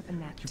pursuit of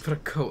Annette. You put a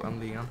coat on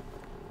Leon.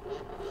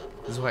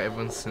 This is why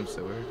everyone seems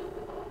so weird.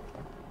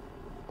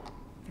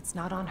 If it's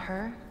not on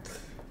her,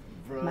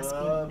 it must be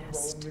in the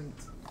nest.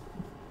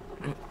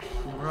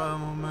 Bruh,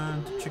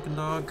 moment. Chicken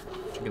dog.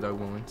 Chicken dog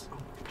moment.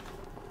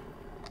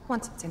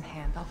 Once it's in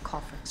hand, I'll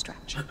call for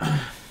extraction.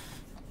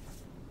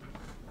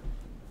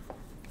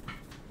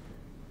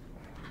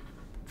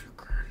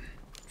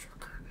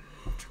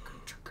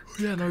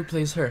 Yeah, now he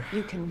plays her.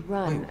 You can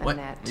run, Wait, what?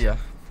 Annette. Yeah.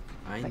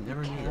 I But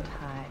never you knew can't that.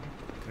 hide.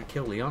 Can I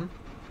kill Leon?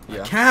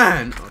 Yeah. I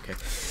can! Okay.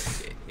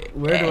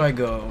 Where do I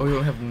go? Oh, we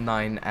only have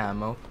 9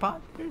 ammo.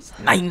 Potters.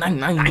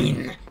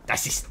 999!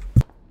 Das ist...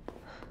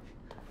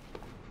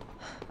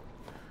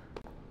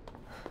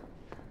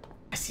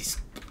 Das ist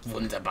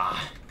wunderbar.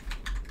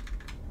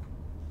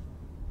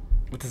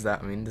 What does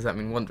that mean? Does that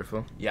mean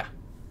wonderful? Yeah.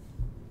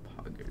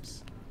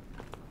 Poggers.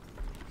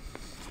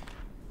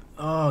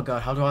 Oh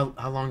god, how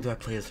long do I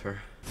play as her?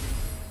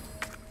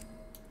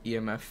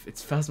 EMF.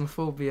 It's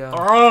Phasmophobia.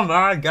 Oh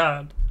my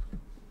god.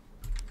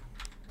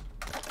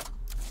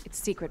 It's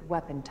secret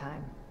weapon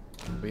time.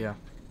 But yeah.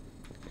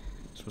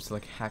 Supposed to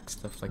like hack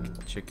stuff like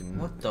chicken.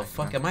 What the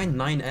fuck? Am I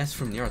 9S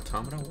from Nier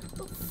Automata?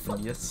 What the fuck?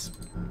 Yes.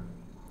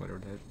 Whatever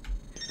that.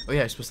 Oh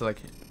yeah, you're supposed to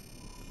like.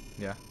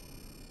 Yeah.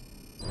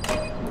 That's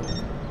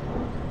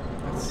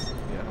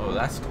yeah. Oh,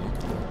 that's cool.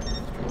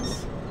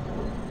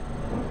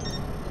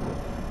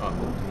 Oh,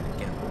 do it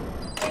again.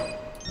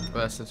 Oh,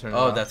 that's to turn. it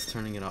Oh, off. that's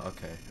turning it off.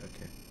 Okay,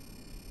 okay.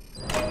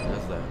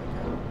 That's that.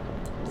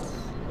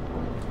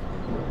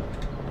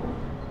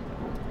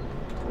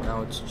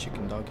 Now it's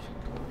chicken dog.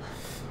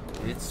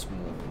 Okay. It's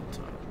moving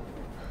time.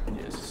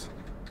 Yes.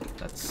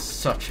 That's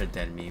such a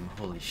dead meme.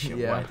 Holy shit,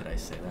 Yeah. why did I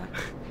say that?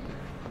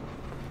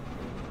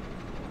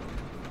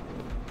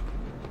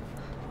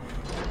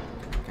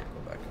 Can't go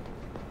back.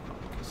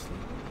 Obviously.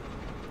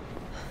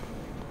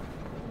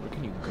 Where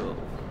can you go?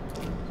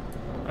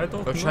 I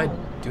don't Oh, try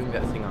doing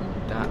that thing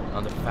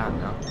on the fan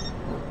now.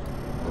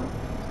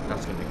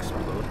 That's gonna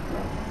explode.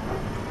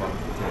 Wow,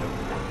 potato.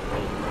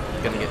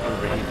 Gonna get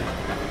overheated.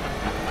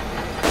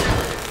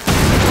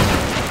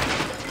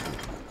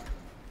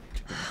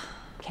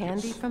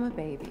 Candy from a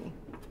baby.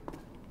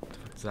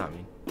 What does that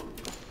mean?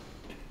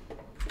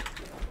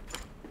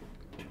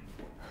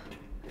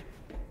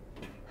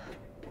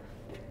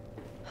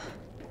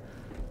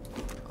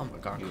 Oh my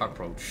god,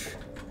 cockroach.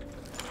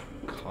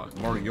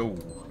 Mario.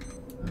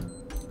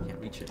 Can't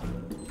reach it.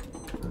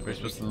 We're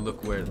supposed to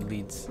look where it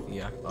leads.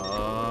 Yeah.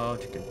 Oh,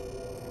 chicken.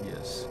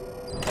 Yes.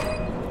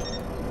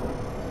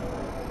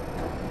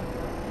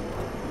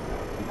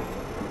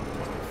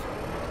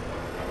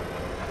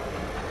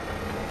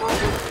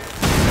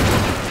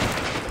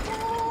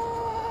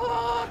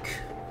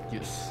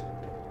 Yes.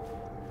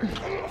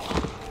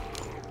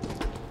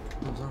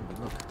 Oh, zombie,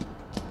 look.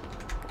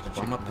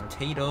 I'm a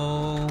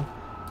potato.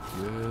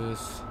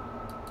 Yes.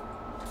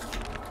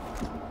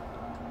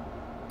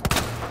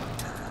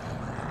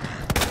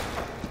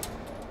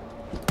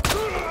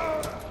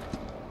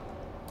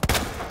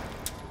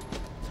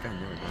 This guy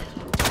never dies.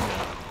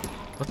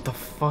 What the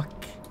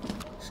fuck?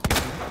 Excuse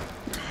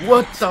me?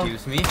 What the?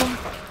 Excuse me?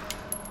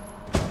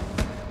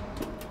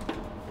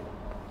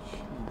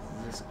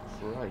 Jesus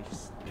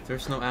Christ.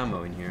 There's no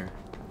ammo in here.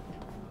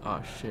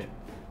 Oh shit.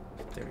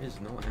 There is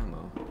no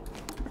ammo.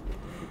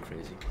 You're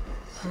crazy.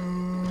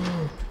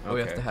 Oh, we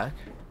have to hack?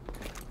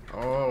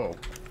 Oh.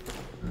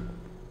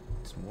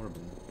 It's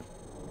morbid.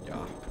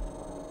 Yeah.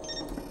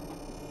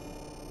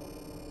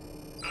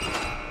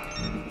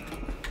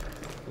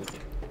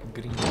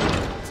 Green.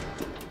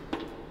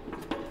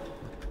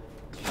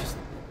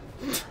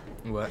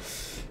 What?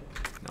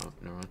 No,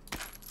 never mind.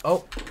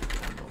 Oh!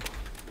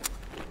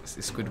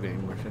 It's Squid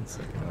Game reference.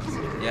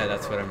 Yeah,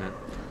 that's what I meant.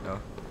 Oh.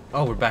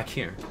 Oh, we're back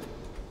here.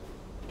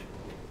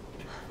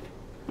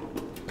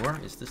 Or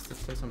is this the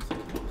place I'm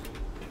thinking of?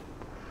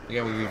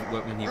 Yeah, when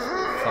he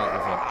fought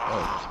with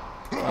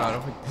like, No, I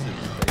don't think this is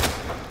the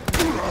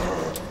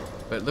place.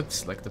 But it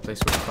looks like the place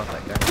where we fought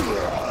that guy.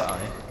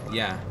 oh,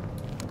 yeah.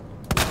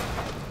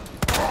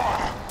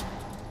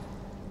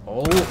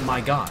 Oh my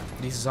god.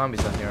 These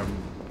zombies out here are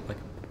like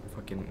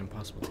fucking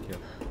impossible to kill.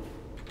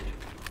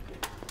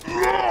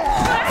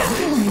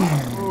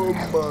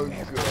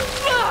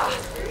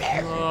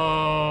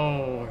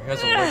 Oh, he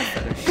has a white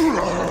fetish.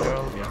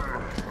 Girl, yeah.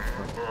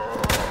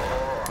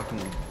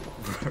 Fucking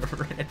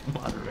red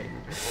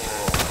moderator. This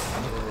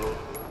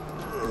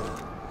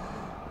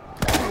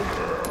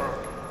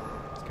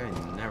guy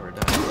never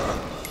dies.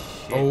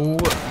 Shit. Oh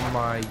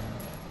my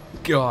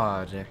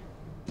god.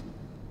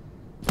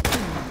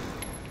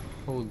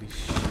 Holy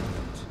shit.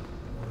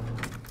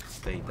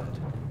 Stay dead.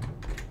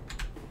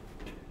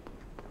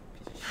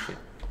 Piece of shit.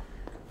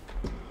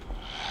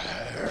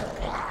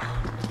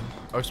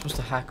 I was supposed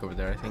to hack over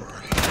there, I think.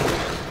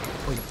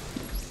 Wait.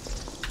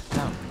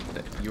 Damn,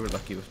 you were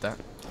lucky with that.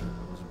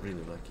 I was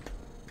really lucky.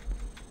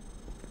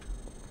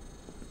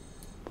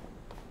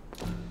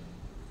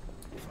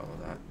 Follow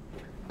that.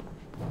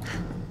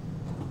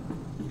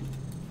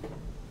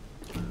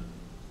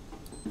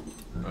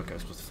 Okay, I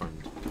was supposed to find.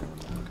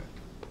 Okay.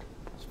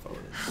 Let's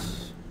follow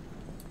this.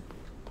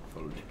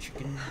 Follow the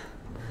chicken.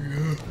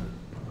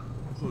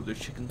 Oh, the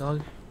chicken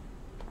dog.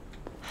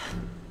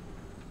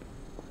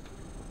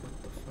 What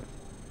the fuck?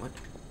 What?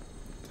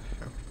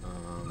 The hell?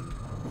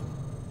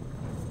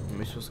 Am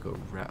I supposed to go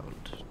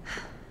round?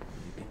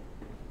 Maybe.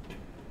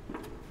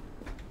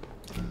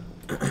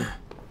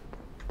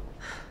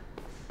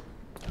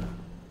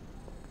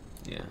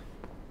 Yeah.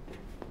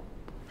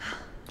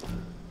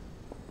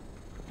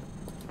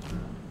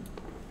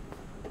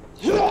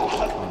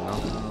 Oh no.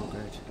 Oh,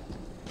 great.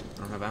 I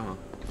don't have ammo.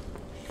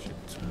 Shit.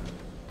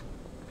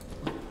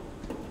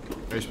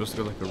 Are you supposed to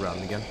go like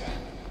around again?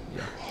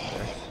 Yeah.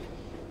 Okay.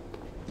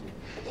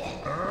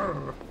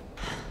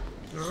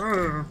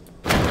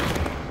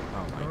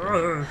 Oh my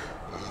god.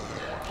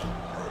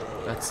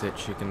 That's it,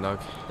 chicken dog.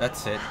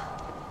 That's it.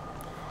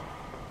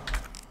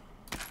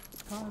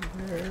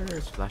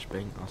 There's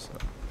flashbang also.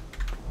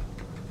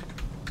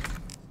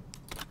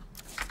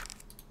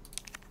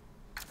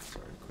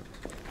 Sorry, quick.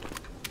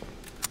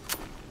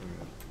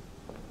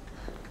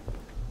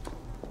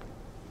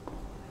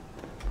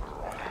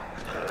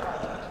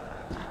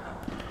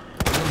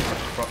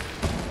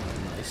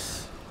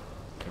 Nice.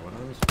 Okay, one of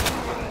them is.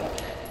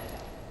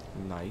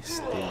 Nice.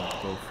 They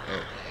both.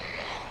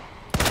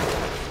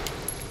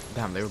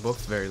 Damn, they were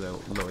both very low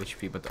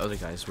HP, but the other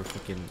guys were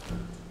fucking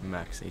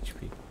max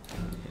HP.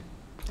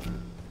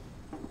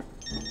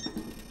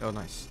 Oh,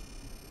 nice.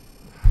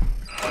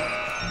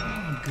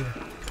 Oh, good.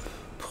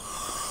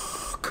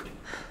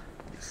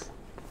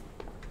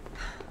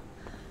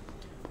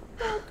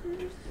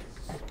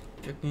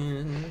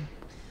 Chicken.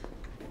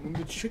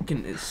 The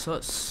chicken is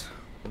sus.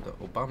 The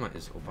Obama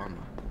is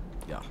Obama.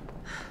 Yeah.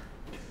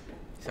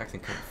 He's acting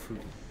kind of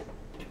fruity.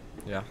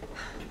 Yeah.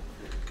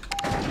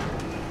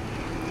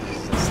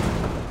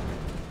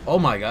 Oh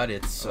my god,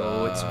 it's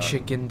Oh, it's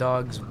Chicken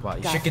Dog's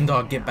wife. Chicken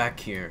Dog, get back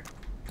here.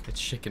 It's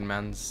Chicken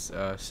Man's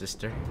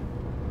sister.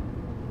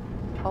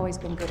 Always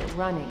been good at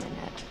running,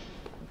 Annette.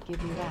 I'll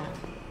give you that.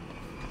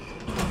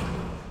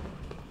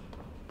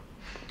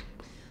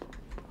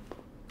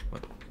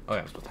 Oh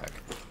yeah, I'm supposed to hack.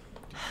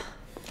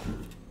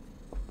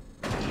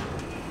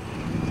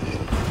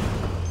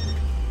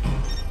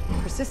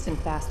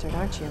 Persistent bastard,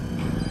 aren't you?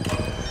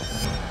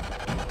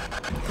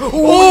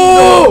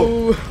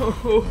 Oh!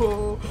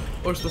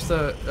 We're supposed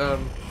to,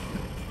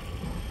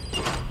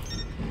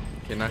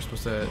 okay, now you're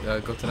supposed to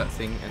go to that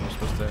thing and you're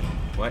supposed to...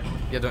 What?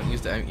 Yeah, don't use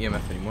the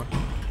EMF anymore.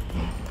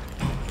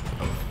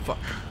 Oh, fuck.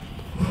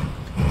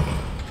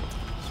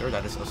 Sir,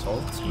 that is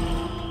assault.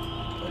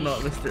 Not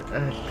Mr.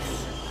 X.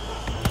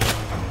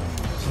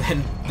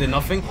 Then did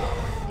nothing?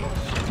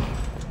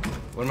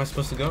 Where am I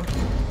supposed to go?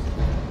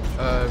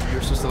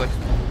 You're supposed to, like,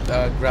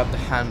 grab the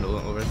handle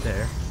over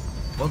there.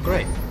 Well,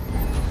 great.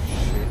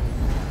 Shit.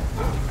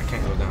 I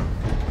can't go down.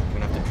 I'm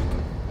gonna have to juke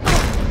him.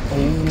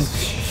 Oh,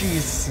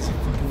 jeez.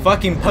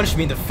 Fucking punch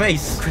me in the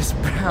face! Chris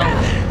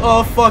Brown.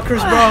 Oh, fuck,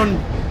 Chris Brown!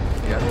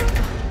 Yeah.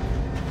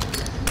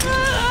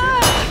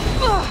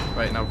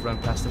 Right, now run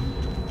past him.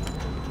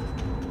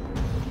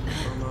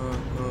 No,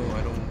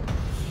 I don't...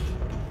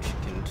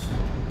 Chickens.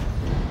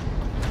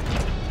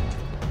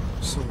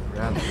 So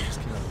random,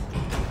 just kill him.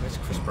 Where's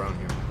Chris Brown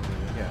here?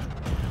 Yeah.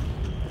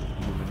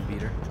 Moving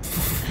beater.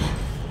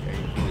 Yeah,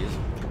 he really is.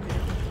 Okay.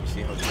 You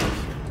see how he is?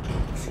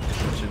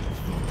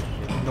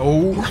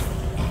 No!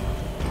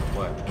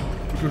 What?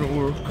 It's gonna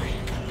work.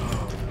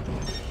 Oh.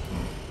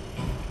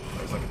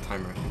 There's like a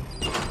timer.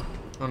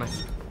 Oh,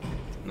 nice.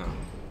 No.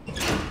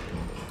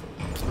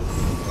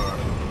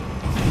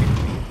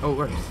 Oh, it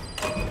works.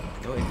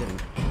 No, it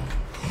didn't.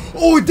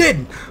 Oh, it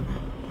did!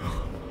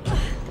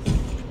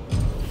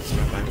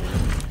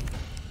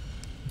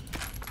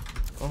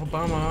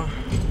 Obama.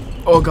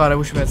 Oh god, I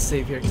wish we had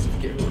save here because if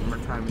we get one more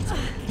time, it's...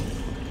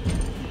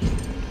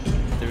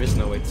 There is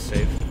no way to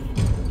save.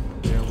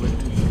 Yeah, where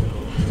do we go?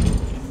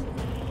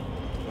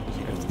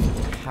 We have to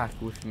hack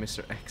with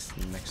Mr. X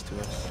next to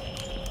us.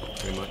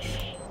 Pretty much.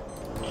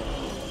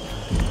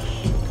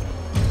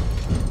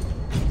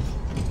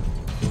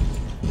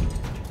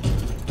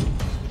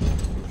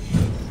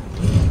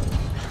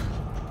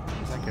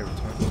 Is that get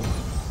returned?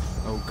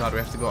 Oh god, we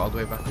have to go all the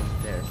way back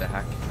over there to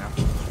hack now.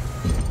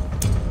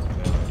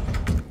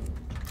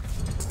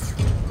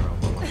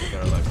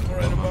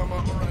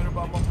 Alright,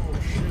 Obama. Oh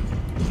shit.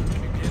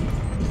 Yeah.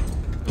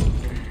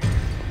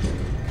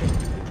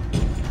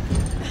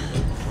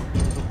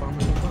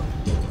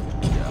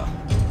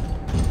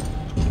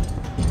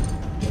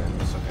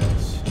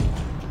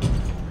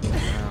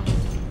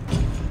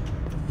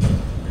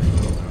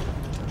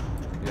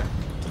 Yeah.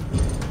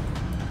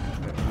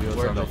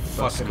 Where the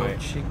fuck am I?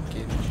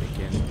 Chicken.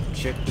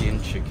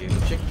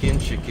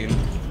 Chicken.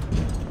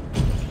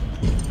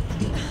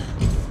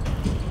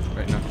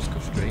 Right now, just go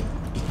straight.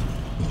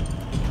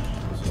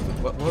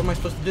 What am I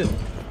supposed to do?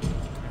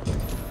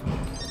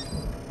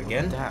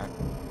 Again? That.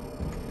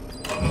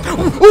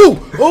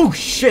 Oh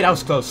shit, that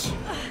was close.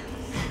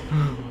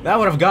 That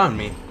would have gotten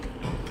me.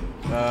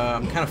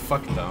 I'm kind of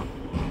fucked though.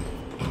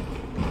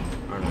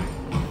 Aren't I?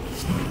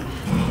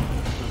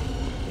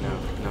 No.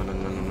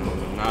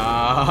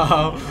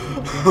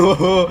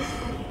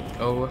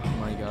 Oh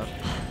my god.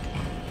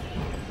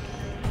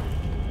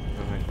 I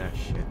don't like that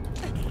shit.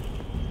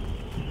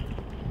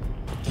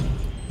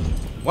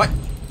 What?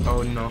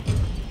 Oh no.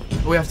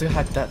 We have to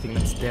hack that thing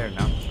that's there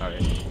now.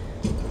 Alright.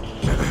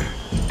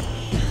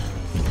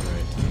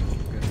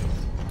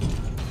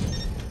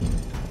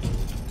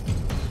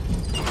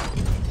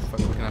 Fuck,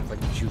 we're gonna have to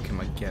like juke him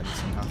again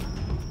somehow.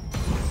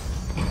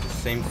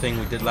 Same thing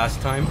we did last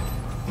time.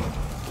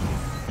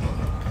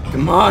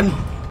 Come on!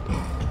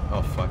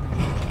 Oh fuck.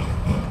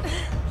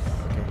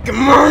 Okay.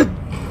 Come on!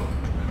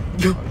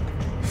 Oh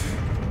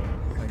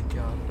my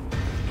god.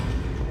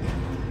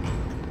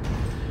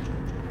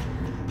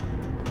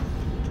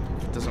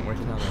 If it doesn't work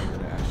now, then I'm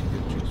gonna actually do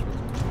juice with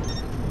it.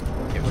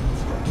 Okay, what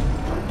is that?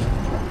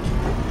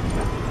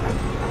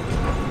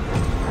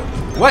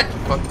 What?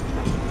 Fuck.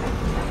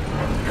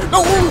 No!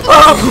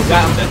 Oh!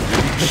 Yeah, I'm dead.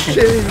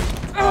 Shit!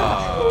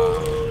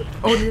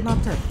 Oh, you're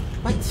not dead.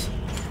 What?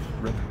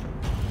 Rip.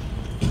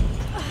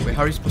 Wait,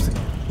 how are you supposed to?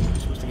 You're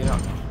supposed to get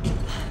out now.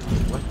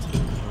 What?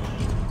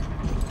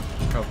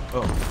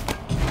 Oh.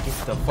 Get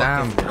the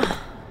Damn. fucking...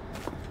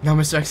 Now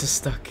Mr. X is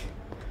stuck.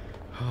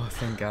 Oh,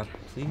 thank God.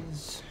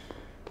 Please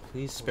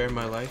spare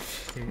my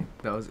life. Okay,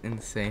 that was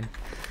insane.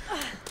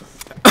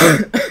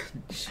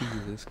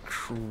 Jesus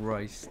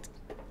Christ.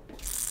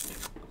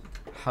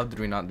 How did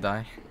we not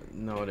die?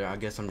 No, I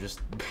guess I'm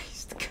just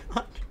based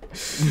God.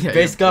 Yeah,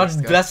 Base you're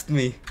God blessed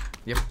me.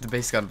 Yep, the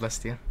base God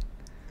blessed you.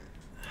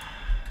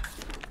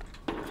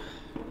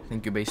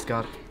 Thank you, base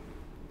God.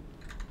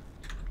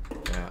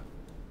 Yeah.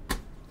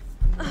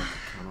 I'm gonna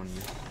count on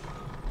you.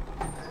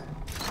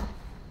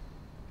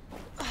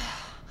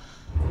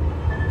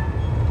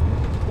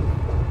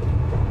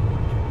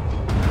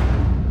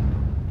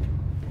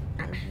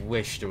 I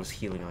wish there was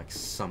healing like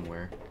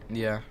somewhere.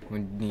 Yeah, we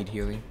need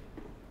healing.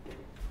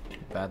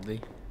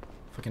 Badly.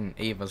 Fucking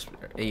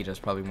Ada's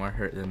probably more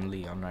hurt than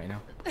Leon right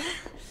now.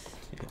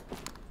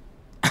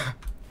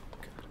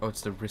 Oh,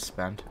 it's the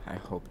wristband. I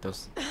hope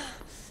those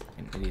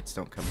idiots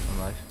don't come from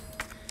life.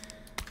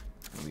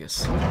 I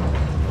guess.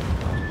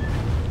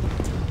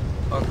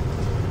 fuck?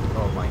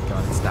 Oh my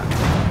god, it's that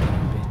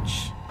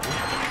bitch.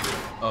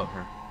 Oh,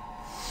 her.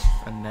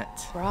 A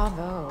net.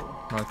 Bravo.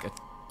 More like a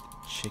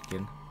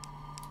chicken.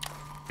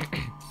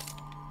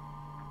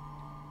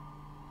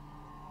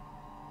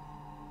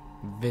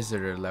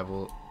 Visitor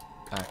level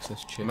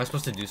access chip. Am I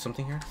supposed to do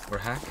something here? Or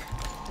hack?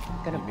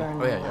 I'm gonna Maybe. burn Oh,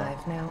 me yeah, yeah.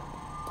 alive now.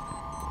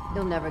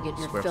 You'll never get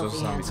your Swear if those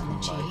filthy hands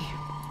zombies on the come G.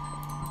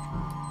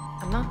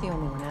 by. I'm not the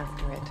only one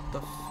after it.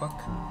 The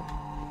fuck?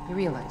 You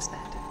realize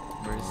that?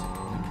 Where is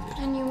it?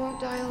 And you won't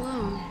die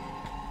alone.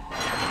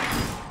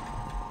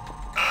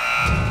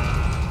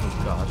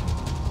 Oh god.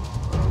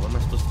 What am I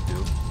supposed to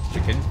do?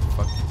 Chicken?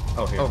 Fuck.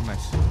 Oh, here. Oh,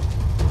 nice.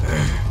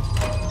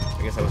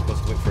 I guess I was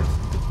supposed to wait for it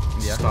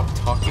to Yeah. stop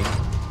talking.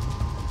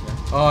 Yeah.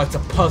 Oh, it's a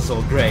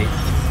puzzle. Great.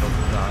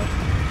 Oh god.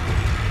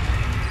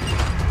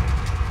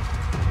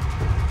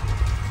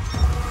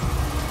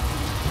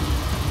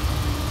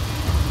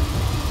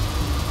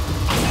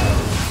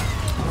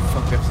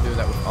 Fuck, we have to do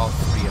that with all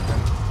three of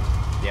them.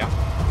 Yeah.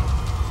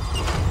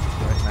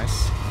 Right,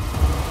 nice.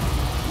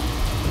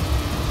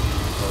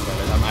 Oh god,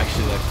 I'm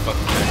actually like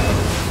fucking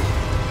terrified.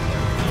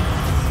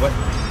 What?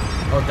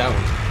 Oh, that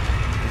one.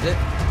 Is it?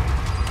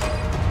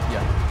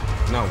 Yeah.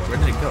 No, Where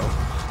did it go?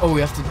 Oh,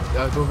 we have to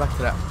go back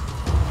to that.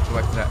 Go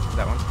back to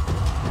that one.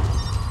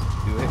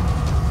 Do it.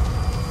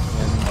 And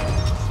then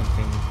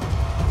something.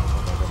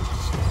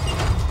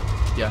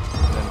 Yeah.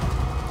 And then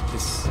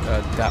this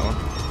that one.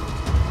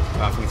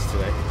 Oh, I think it's too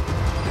late.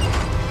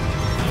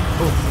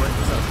 Oh, right.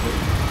 That was good.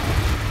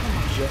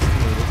 Just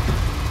made it.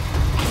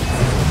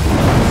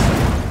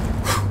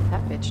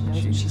 That bitch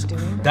knows what she's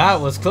doing. That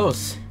was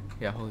close.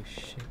 Yeah. Holy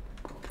shit.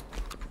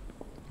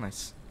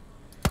 Nice.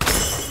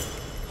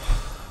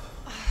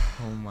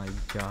 Oh my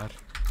god.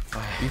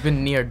 We've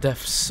been near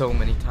death so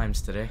many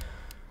times today.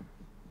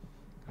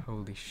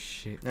 Holy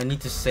shit. I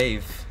need to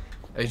save.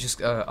 I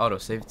just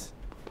auto-saved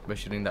by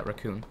shooting that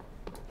raccoon.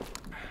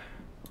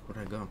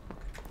 Where'd I go?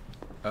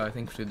 I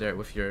think through there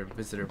with your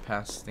visitor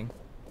pass thing.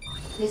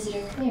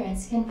 Visitor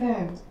clearance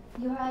confirmed.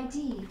 Your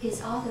ID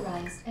is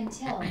authorized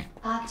until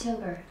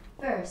October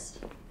 1st.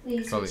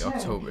 Please Probably return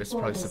October. It's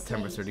before probably this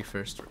September date.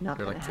 31st. Not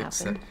Or gonna like it's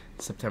happen.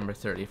 September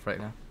 30th right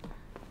now.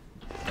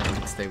 And the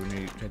next day when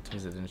we tried to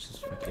visit, and it's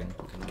just fucking.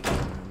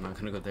 I'm not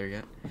gonna go there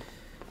yet.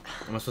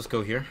 Am I supposed to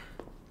go here?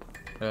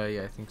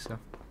 Yeah, I think so.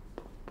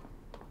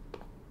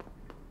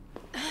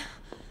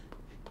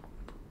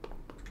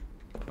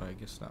 Oh, I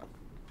guess not.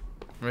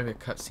 Maybe a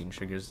cutscene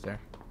triggers there.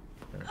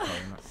 Or probably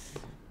not.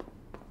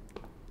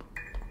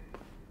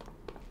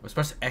 I was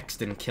supposed to X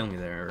didn't kill me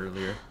there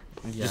earlier.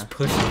 He Yeah. just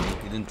pushed me.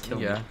 He didn't kill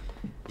Yeah.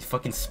 me. He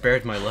fucking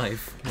spared my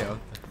life. Yeah.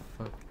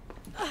 What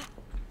the fuck?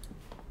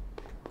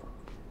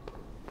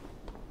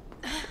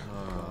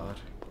 God.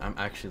 I'm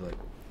actually like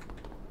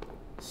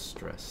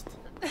stressed.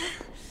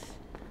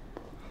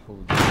 Holy.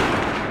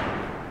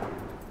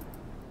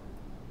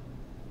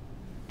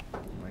 Oh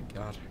my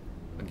god.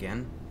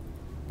 Again?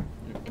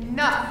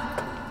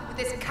 Enough with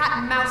this cat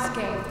and mouse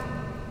game.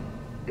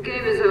 The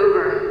game is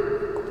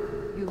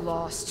over. You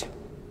lost.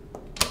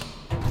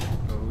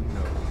 Oh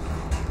no.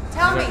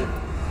 Tell me,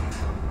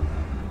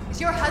 is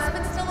your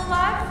husband still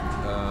alive?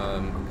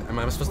 Am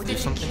I supposed Or to do did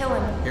you something? kill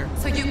him Here?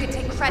 so you could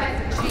take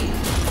credit for G?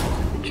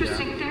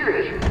 Interesting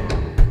theory.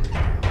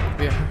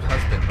 Yeah, her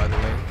husband, by the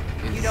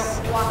way, is You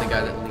don't want the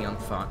guy to- that Leon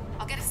fought,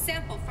 I'll get a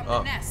sample from Oh.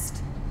 the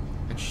nest.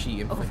 and she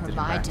inflicted Over him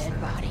my back.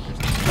 dead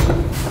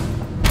body.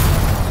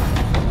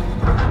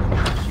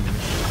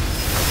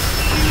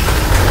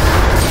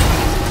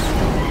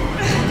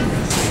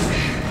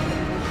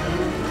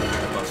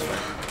 Boss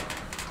fight.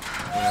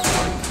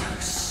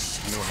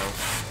 No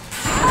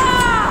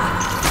health.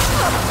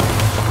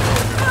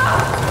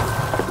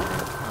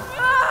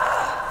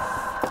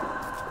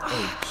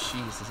 Oh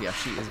Jesus, yeah,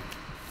 she is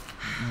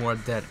more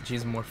dead.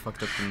 She's more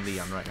fucked up than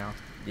Leon right now.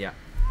 Yeah.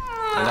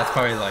 And that's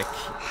probably like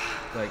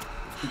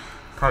he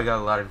probably got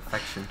a lot of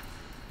infection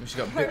She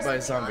got bit by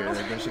a zombie, and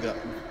then she got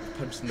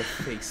punched in the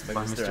face by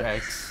by Mr. Mr.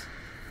 X. X.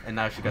 And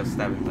now she got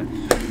stabbed in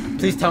the leg.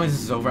 Please tell me this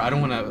is over. I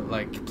don't want to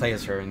like play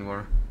as her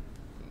anymore.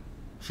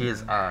 She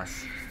is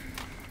ass.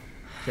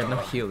 She had no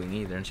healing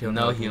either, and she only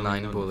No had healing,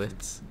 9 no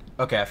bullets.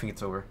 Okay, I think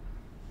it's over.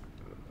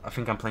 I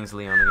think I'm playing as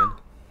Leon again.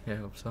 Yeah, I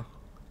hope so.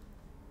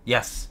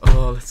 Yes.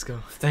 Oh, let's go.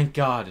 Thank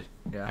God.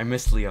 Yeah. I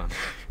miss Leon.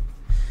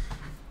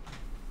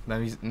 Now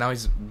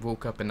he's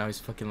woke up and now he's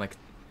fucking like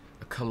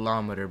a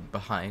kilometer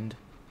behind.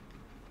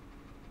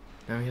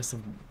 Now he has to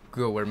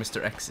go where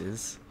Mr. X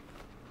is.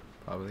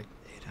 Probably.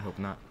 I hope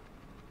not.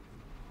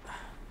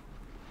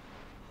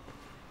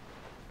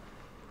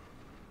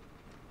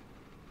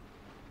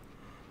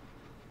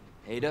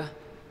 Ada?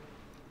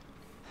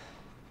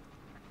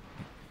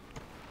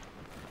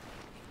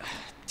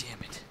 Damn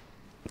it.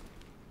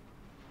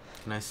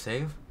 Can I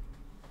save?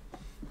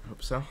 I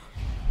hope so.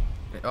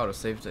 It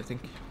auto-saved, I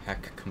think.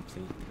 Hack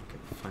complete. Okay,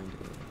 find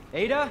it.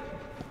 Ada?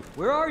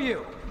 Where are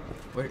you?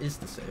 Where is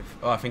the save?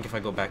 Oh, I think if I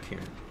go back here.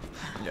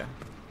 Yeah.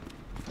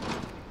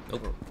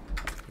 Nope.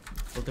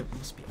 Well, there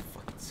must be a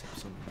fucking save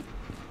somewhere.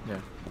 Yeah.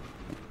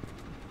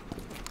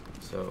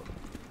 So,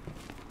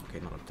 okay,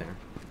 not up there.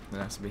 It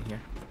has to be here.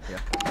 Yeah.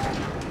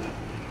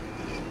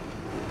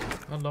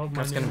 Hello,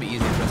 It's gonna be easy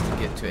for us to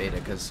get to Ada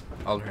because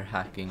all her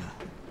hacking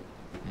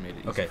made it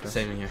easy Okay, for us.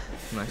 same here.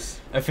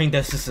 Nice. I think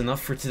this is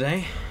enough for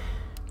today.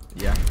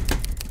 Yeah.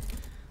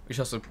 We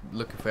should also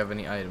look if we have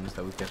any items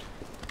that we could.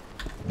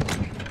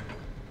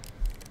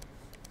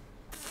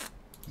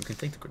 We can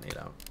take the grenade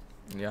out.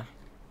 Yeah.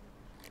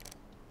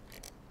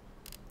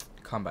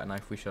 Combat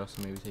knife we should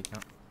also maybe take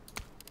out.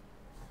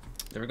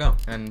 There we go.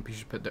 And we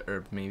should put the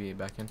herb maybe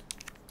back in.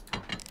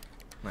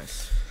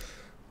 Nice.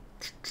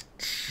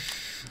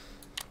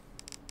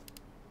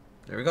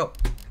 There we go.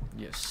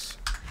 Yes.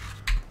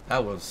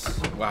 That was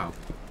wow.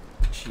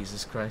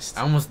 Jesus Christ.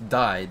 I almost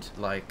died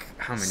like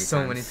how many So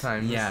times? many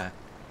times. Yeah.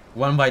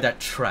 One by that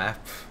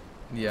trap.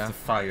 Yeah. The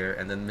fire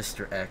and then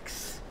Mr.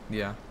 X.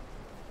 Yeah.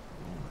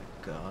 Oh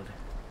my god.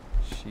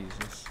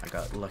 Jesus. I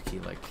got lucky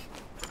like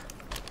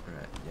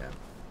right, yeah.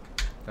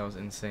 That was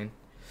insane.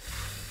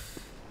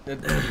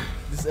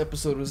 This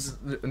episode was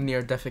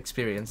near-death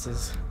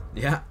experiences.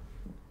 Yeah.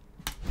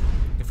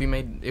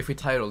 If we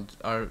titled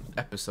our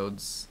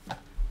episodes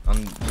on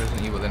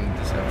Resident Evil, then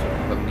this episode would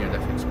be called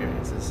near-death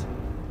experiences.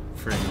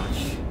 Pretty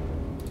much.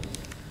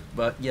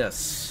 But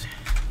yes.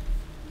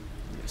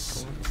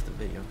 Yes. What is the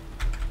video?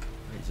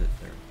 Where is it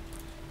there?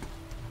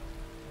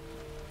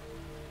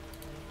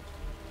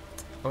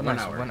 Oh, 1 nice.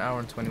 hour. 1 hour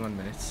and 21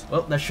 minutes.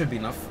 Well, that should be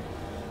enough.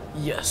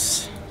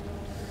 Yes.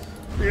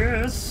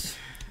 Yes.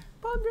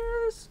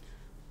 Podcast.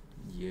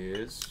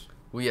 Yes.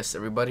 Well, yes,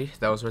 everybody.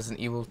 That was Resident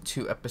Evil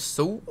 2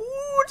 episode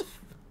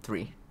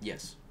 3.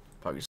 Yes. Progress.